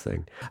 that sort of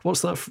thing.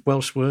 What's that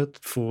Welsh word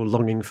for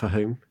longing for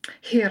home?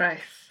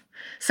 Hiraeth.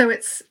 So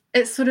it's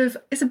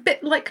a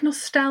bit like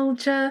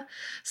nostalgia.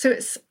 So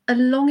it's a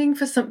longing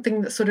for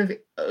something that sort of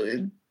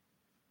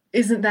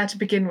isn't there to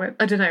begin with.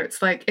 I don't know.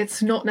 It's like,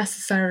 it's not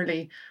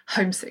necessarily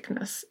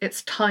homesickness.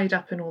 It's tied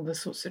up in all the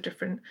sorts of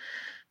different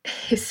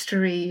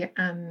history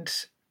and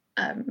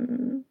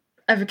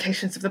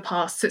evocations of the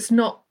past. So it's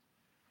not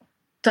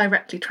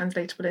directly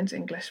translatable into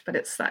English, but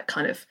it's that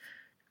kind of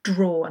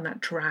draw and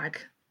that drag.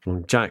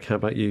 Jack, how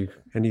about you?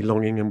 Any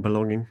longing and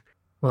belonging?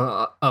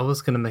 Well, I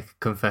was going to make a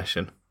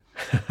confession.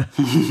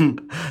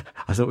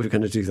 I thought we were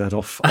going to do that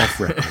off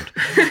record.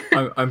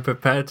 I'm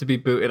prepared to be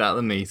booted out of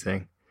the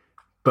meeting,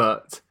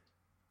 but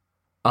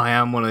I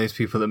am one of those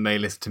people that may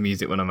listen to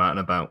music when I'm out and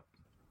about.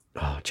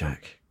 Oh,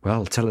 Jack.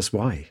 Well, tell us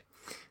why.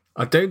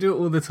 I don't do it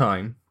all the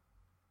time,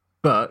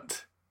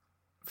 but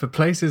for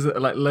places that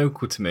are like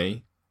local to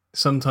me,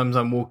 sometimes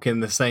I'm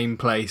walking the same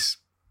place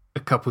a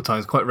couple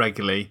times quite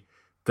regularly,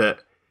 that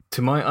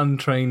to my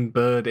untrained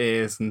bird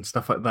ears and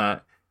stuff like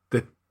that,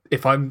 that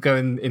if I'm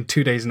going in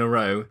 2 days in a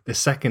row, the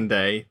second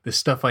day, the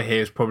stuff I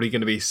hear is probably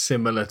going to be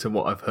similar to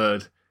what I've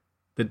heard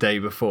the day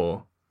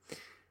before.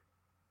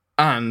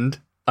 And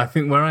I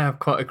think where I have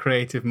quite a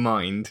creative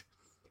mind,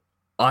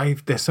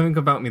 there's something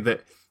about me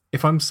that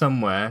if I'm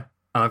somewhere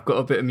and I've got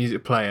a bit of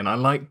music playing, I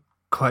like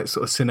quite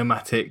sort of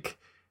cinematic,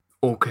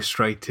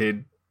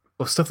 orchestrated,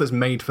 or stuff that's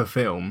made for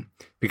film,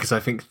 because I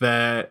think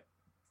they're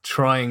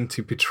trying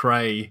to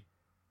portray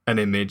an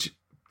image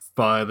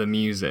via the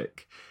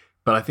music.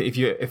 But I think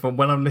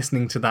when I'm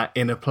listening to that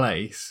in a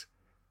place,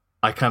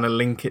 I kind of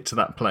link it to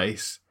that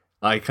place.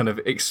 I kind of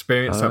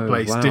experience that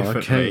place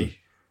differently. Okay.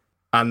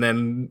 And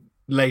then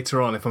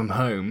later on, if I'm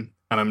home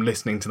and I'm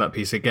listening to that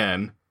piece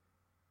again,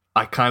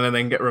 I kind of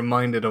then get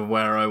reminded of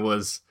where I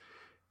was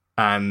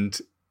and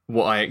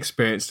what I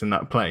experienced in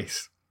that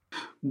place.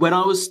 When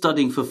I was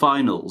studying for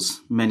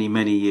finals many,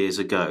 many years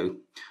ago,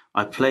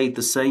 I played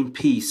the same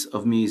piece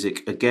of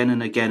music again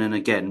and again and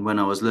again when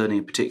I was learning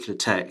a particular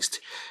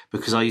text,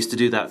 because I used to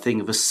do that thing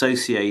of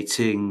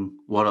associating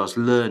what I was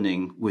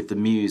learning with the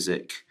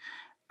music.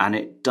 And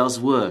it does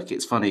work.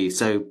 It's funny.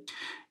 So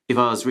if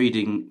I was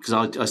reading,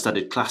 because I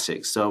studied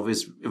classics, so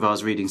if I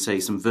was reading,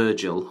 say, some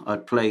Virgil,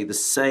 I'd play the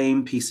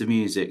same piece of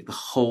music the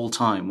whole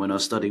time when I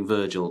was studying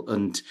Virgil.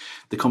 And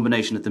the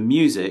combination of the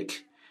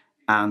music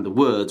and the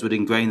words would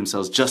ingrain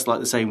themselves just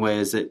like the same way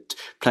as it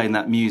playing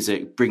that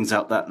music brings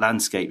out that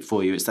landscape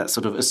for you. It's that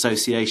sort of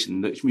association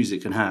that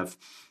music can have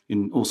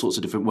in all sorts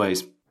of different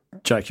ways.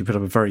 Jack, you put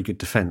up a very good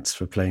defence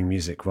for playing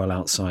music while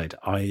outside.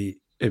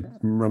 It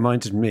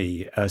reminded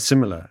me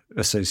similar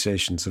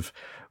associations of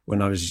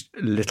when I was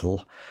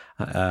little.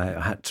 I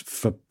had to,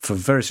 for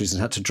various reasons,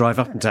 had to drive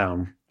up and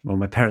down. Well,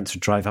 my parents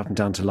would drive up and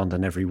down to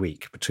London every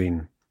week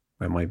between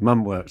where my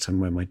mum worked and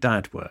where my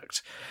dad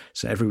worked.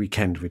 So every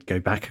weekend we'd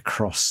go back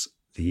across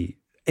the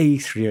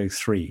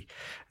A303,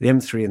 the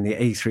M3 and the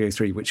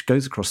A303, which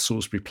goes across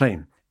Salisbury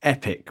Plain.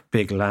 Epic,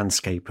 big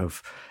landscape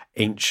of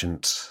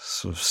ancient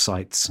sort of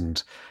sites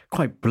and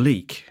quite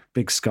bleak,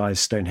 big skies,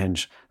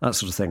 Stonehenge, that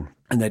sort of thing.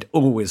 And they'd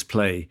always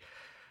play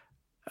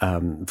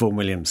Vaughan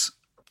Williams'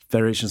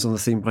 Variations on the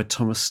Theme by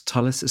Thomas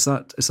Tallis. Is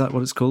that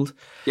what it's called?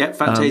 Yeah,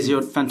 Fantasia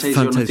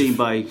on the Theme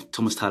by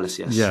Thomas Tallis,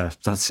 yes. Yeah,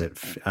 that's it.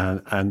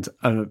 And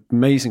an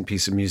amazing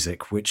piece of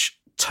music, which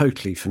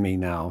totally, for me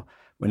now,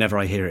 whenever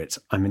I hear it,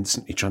 I'm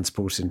instantly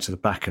transported into the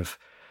back of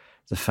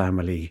the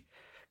family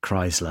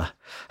Chrysler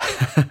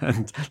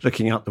and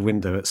looking out the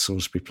window at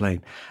Salisbury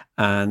Plain.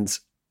 And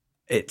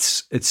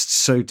it's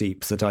so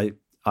deep that I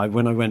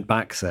when I went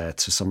back there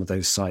to some of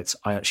those sites,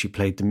 I actually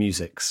played the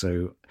music.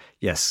 So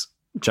yes,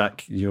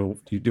 Jack, your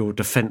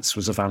defence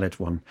was a valid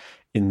one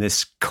in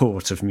this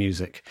court of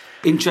music.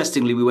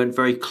 Interestingly, we went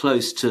very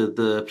close to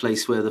the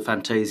place where the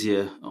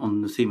Fantasia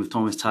on the Theme of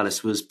Thomas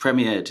Tallis was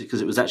premiered,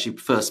 because it was actually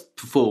first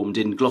performed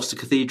in Gloucester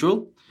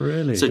Cathedral.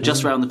 Really? So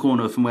just round the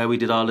corner from where we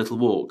did our little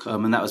walk,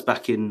 and that was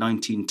back in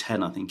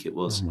 1910, I think it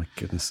was. Oh my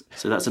goodness!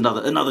 So that's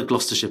another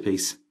Gloucestershire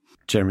piece.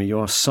 Jeremy, you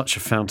are such a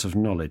fount of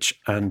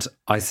knowledge, and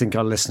I think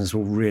our listeners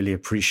will really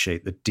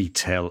appreciate the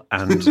detail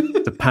and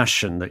the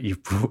passion that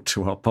you've brought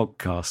to our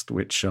podcast,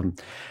 which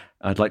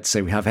I'd like to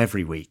say we have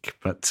every week,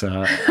 but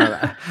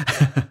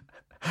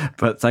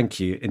but thank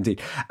you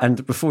indeed.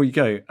 And before you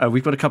go,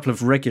 we've got a couple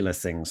of regular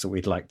things that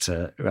we'd like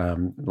you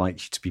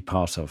to be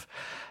part of.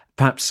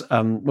 Perhaps,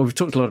 we've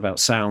talked a lot about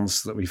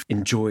sounds that we've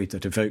enjoyed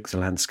that evoke the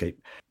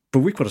landscape, but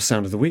we've got a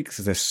sound of the week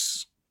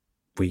this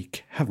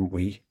week, haven't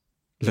we?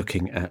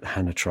 Looking at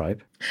Hannah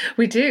Tribe.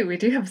 We do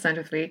have a sound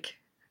of the week.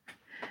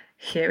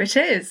 Here it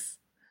is.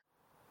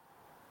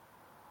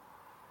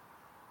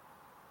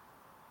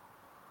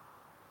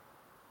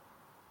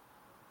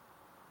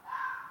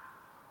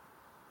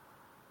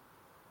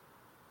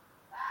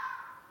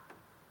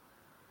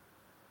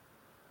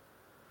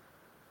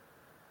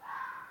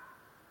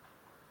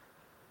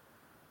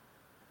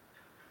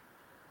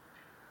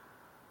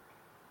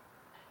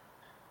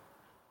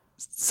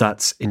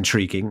 That's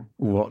intriguing.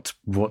 What's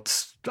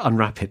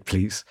unwrap it,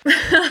 please?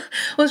 Well,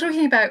 I was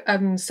talking about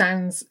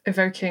sounds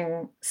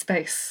evoking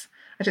space.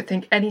 I don't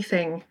think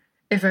anything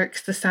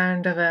evokes the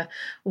sound of a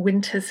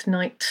winter's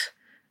night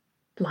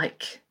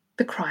like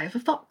the cry of a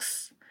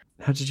fox.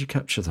 How did you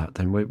capture that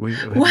then? Have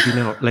you been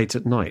out late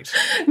at night?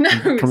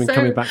 No, coming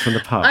back from the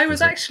pub. I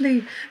was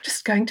actually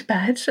just going to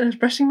bed and I was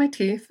brushing my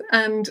teeth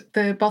and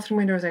the bathroom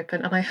window was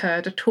open and I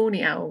heard a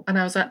tawny owl and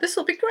I was like, this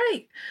will be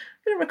great.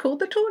 I'm going to record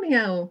the tawny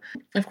owl.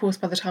 Of course,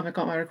 by the time I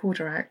got my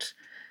recorder out,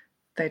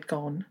 they'd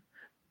gone.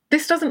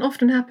 This doesn't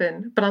often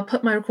happen, but I'll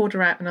put my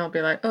recorder out and I'll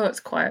be like, oh, it's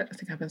quiet. I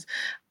think it happens.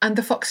 And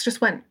the fox just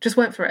went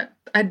for it.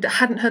 I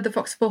hadn't heard the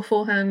fox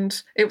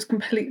beforehand. It was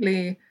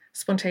completely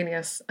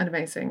spontaneous and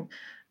amazing.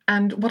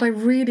 And what I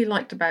really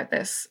liked about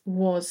this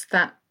was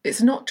that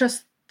it's not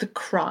just the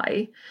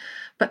cry,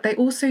 but they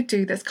also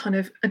do this kind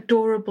of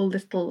adorable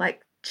little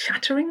like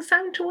chattering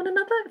sound to one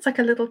another. It's like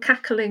a little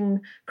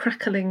cackling,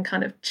 crackling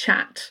kind of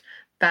chat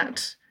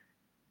that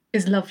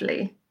is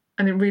lovely.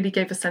 And it really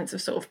gave a sense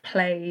of sort of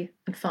play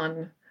and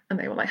fun. And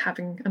they were like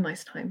having a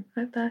nice time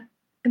out there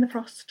in the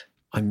frost.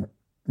 I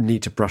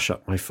need to brush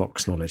up my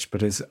fox knowledge,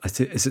 but is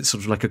it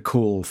sort of like a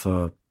call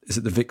for, is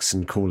it the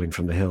vixen calling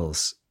from the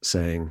hills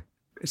saying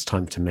it's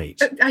time to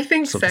mate? I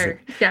think so,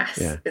 yes.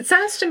 Yeah. It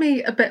sounds to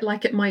me a bit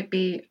like it might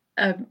be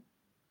a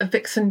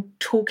vixen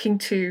talking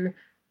to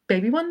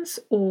baby ones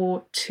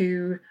or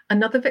to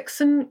another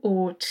vixen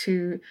or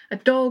to a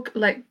dog,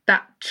 like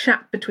that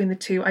chat between the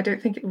two. I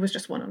don't think it was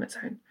just one on its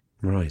own.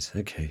 Right,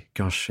 okay.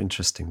 Gosh,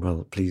 interesting.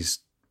 Well, please,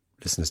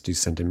 listeners, do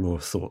send in more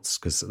thoughts,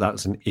 because that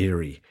was an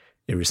eerie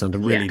sound,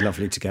 and really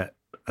lovely to get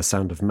a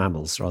sound of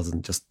mammals rather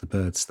than just the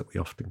birds that we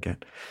often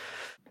get.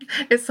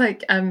 It's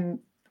like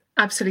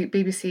absolute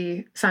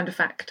BBC sound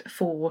effect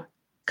for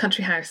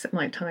country house at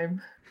night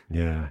time.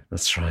 Yeah,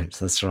 that's right.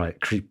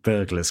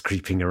 Burglars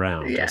creeping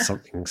around or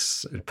something,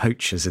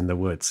 poachers in the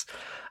woods.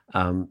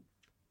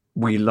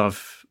 We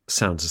love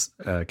sounds,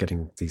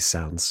 getting these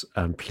sounds.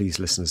 Please,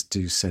 listeners,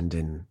 do send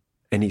in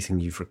anything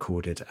you've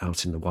recorded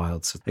out in the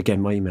wilds.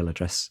 Again, my email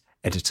address,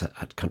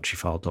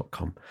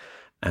 editor@countryfile.com,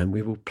 and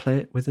we will play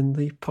it within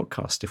the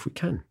podcast if we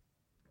can.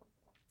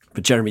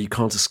 But Jeremy, you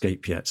can't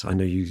escape yet. I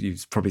know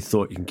you've probably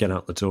thought you can get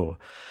out the door,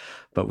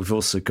 but we've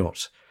also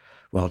got,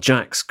 well,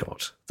 Jack's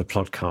got the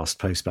podcast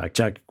postbag.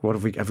 Jack, what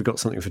have we got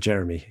something for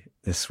Jeremy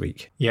this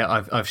week?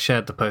 Yeah, I've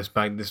shared the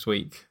postbag this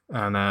week,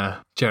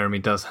 and Jeremy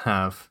does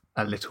have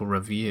a little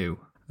review.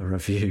 A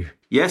review.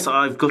 Yes,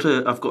 I've got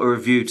a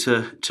review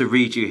to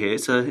read you here.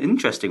 It's an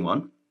interesting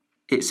one.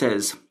 It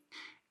says,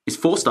 it's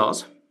 4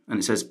 stars, and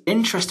it says,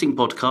 interesting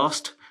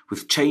podcast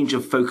with change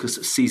of focus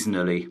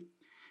seasonally.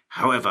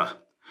 However,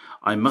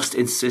 I must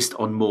insist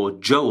on more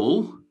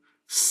Joel,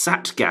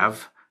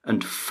 Satgav,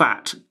 and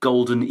fat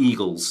golden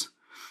eagles.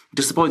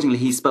 Disappointingly,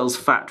 he spells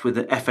fat with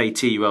an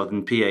F-A-T rather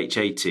than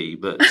P-H-A-T,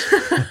 but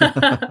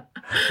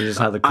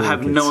I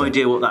have no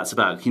idea what that's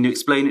about. Can you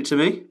explain it to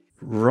me?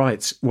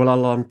 Right. Well,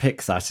 I'll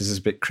unpick that. It's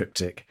a bit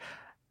cryptic.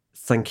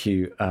 Thank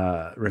you,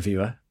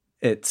 reviewer.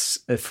 It's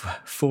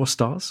 4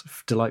 stars.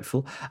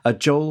 Delightful.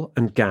 Joel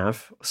and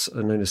Gav,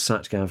 known as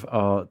Satgav,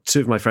 are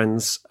 2 of my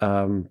friends.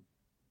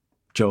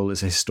 Joel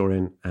is a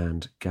historian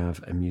and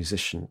Gav a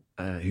musician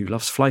who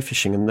loves fly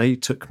fishing, and they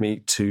took me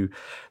to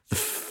the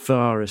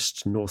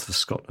farthest north of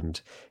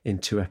Scotland in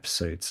 2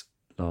 episodes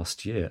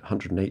last year,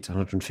 108 to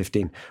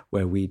 115,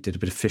 where we did a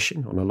bit of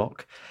fishing on a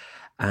loch,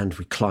 and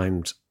we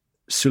climbed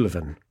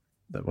Sullivan,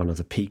 one of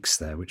the peaks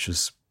there, which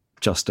was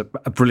just a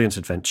brilliant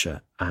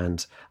adventure.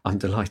 And I'm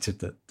delighted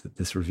that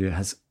this reviewer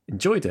has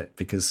enjoyed it,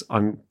 because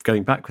I'm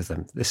going back with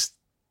them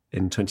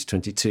in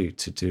 2022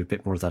 to do a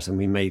bit more of that, and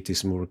we may do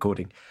some more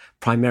recording,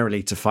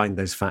 primarily to find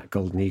those fat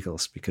golden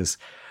eagles, because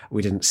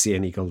we didn't see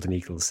any golden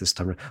eagles this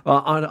time.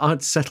 Well,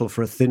 I'd settle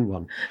for a thin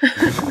one,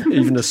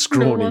 even a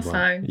scrawny one.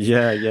 Size.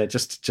 Yeah,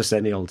 just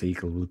any old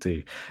eagle will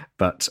do.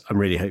 But I'm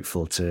really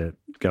hopeful to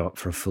go up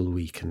for a full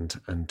week and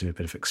do a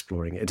bit of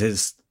exploring. It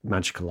is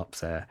magical up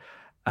there,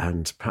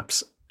 and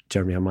perhaps,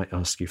 Jeremy, I might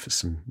ask you for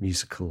some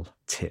musical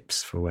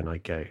tips for when I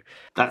go.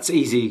 That's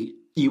easy.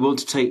 You want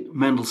to take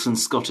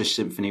Mendelssohn's Scottish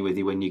Symphony with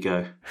you when you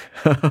go.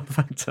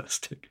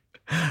 Fantastic.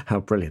 How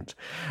brilliant.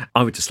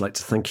 I would just like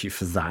to thank you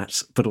for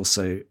that, but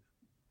also,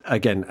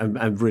 again,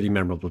 a really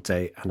memorable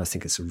day, and I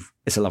think it's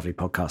a lovely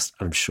podcast,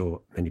 and I'm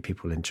sure many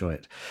people will enjoy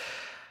it.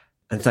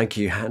 And thank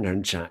you, Hannah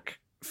and Jack,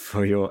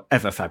 for your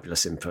ever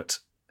fabulous input.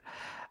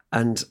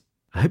 And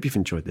I hope you've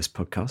enjoyed this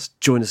podcast.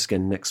 Join us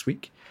again next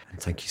week, and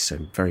thank you so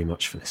very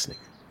much for listening.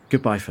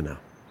 Goodbye for now.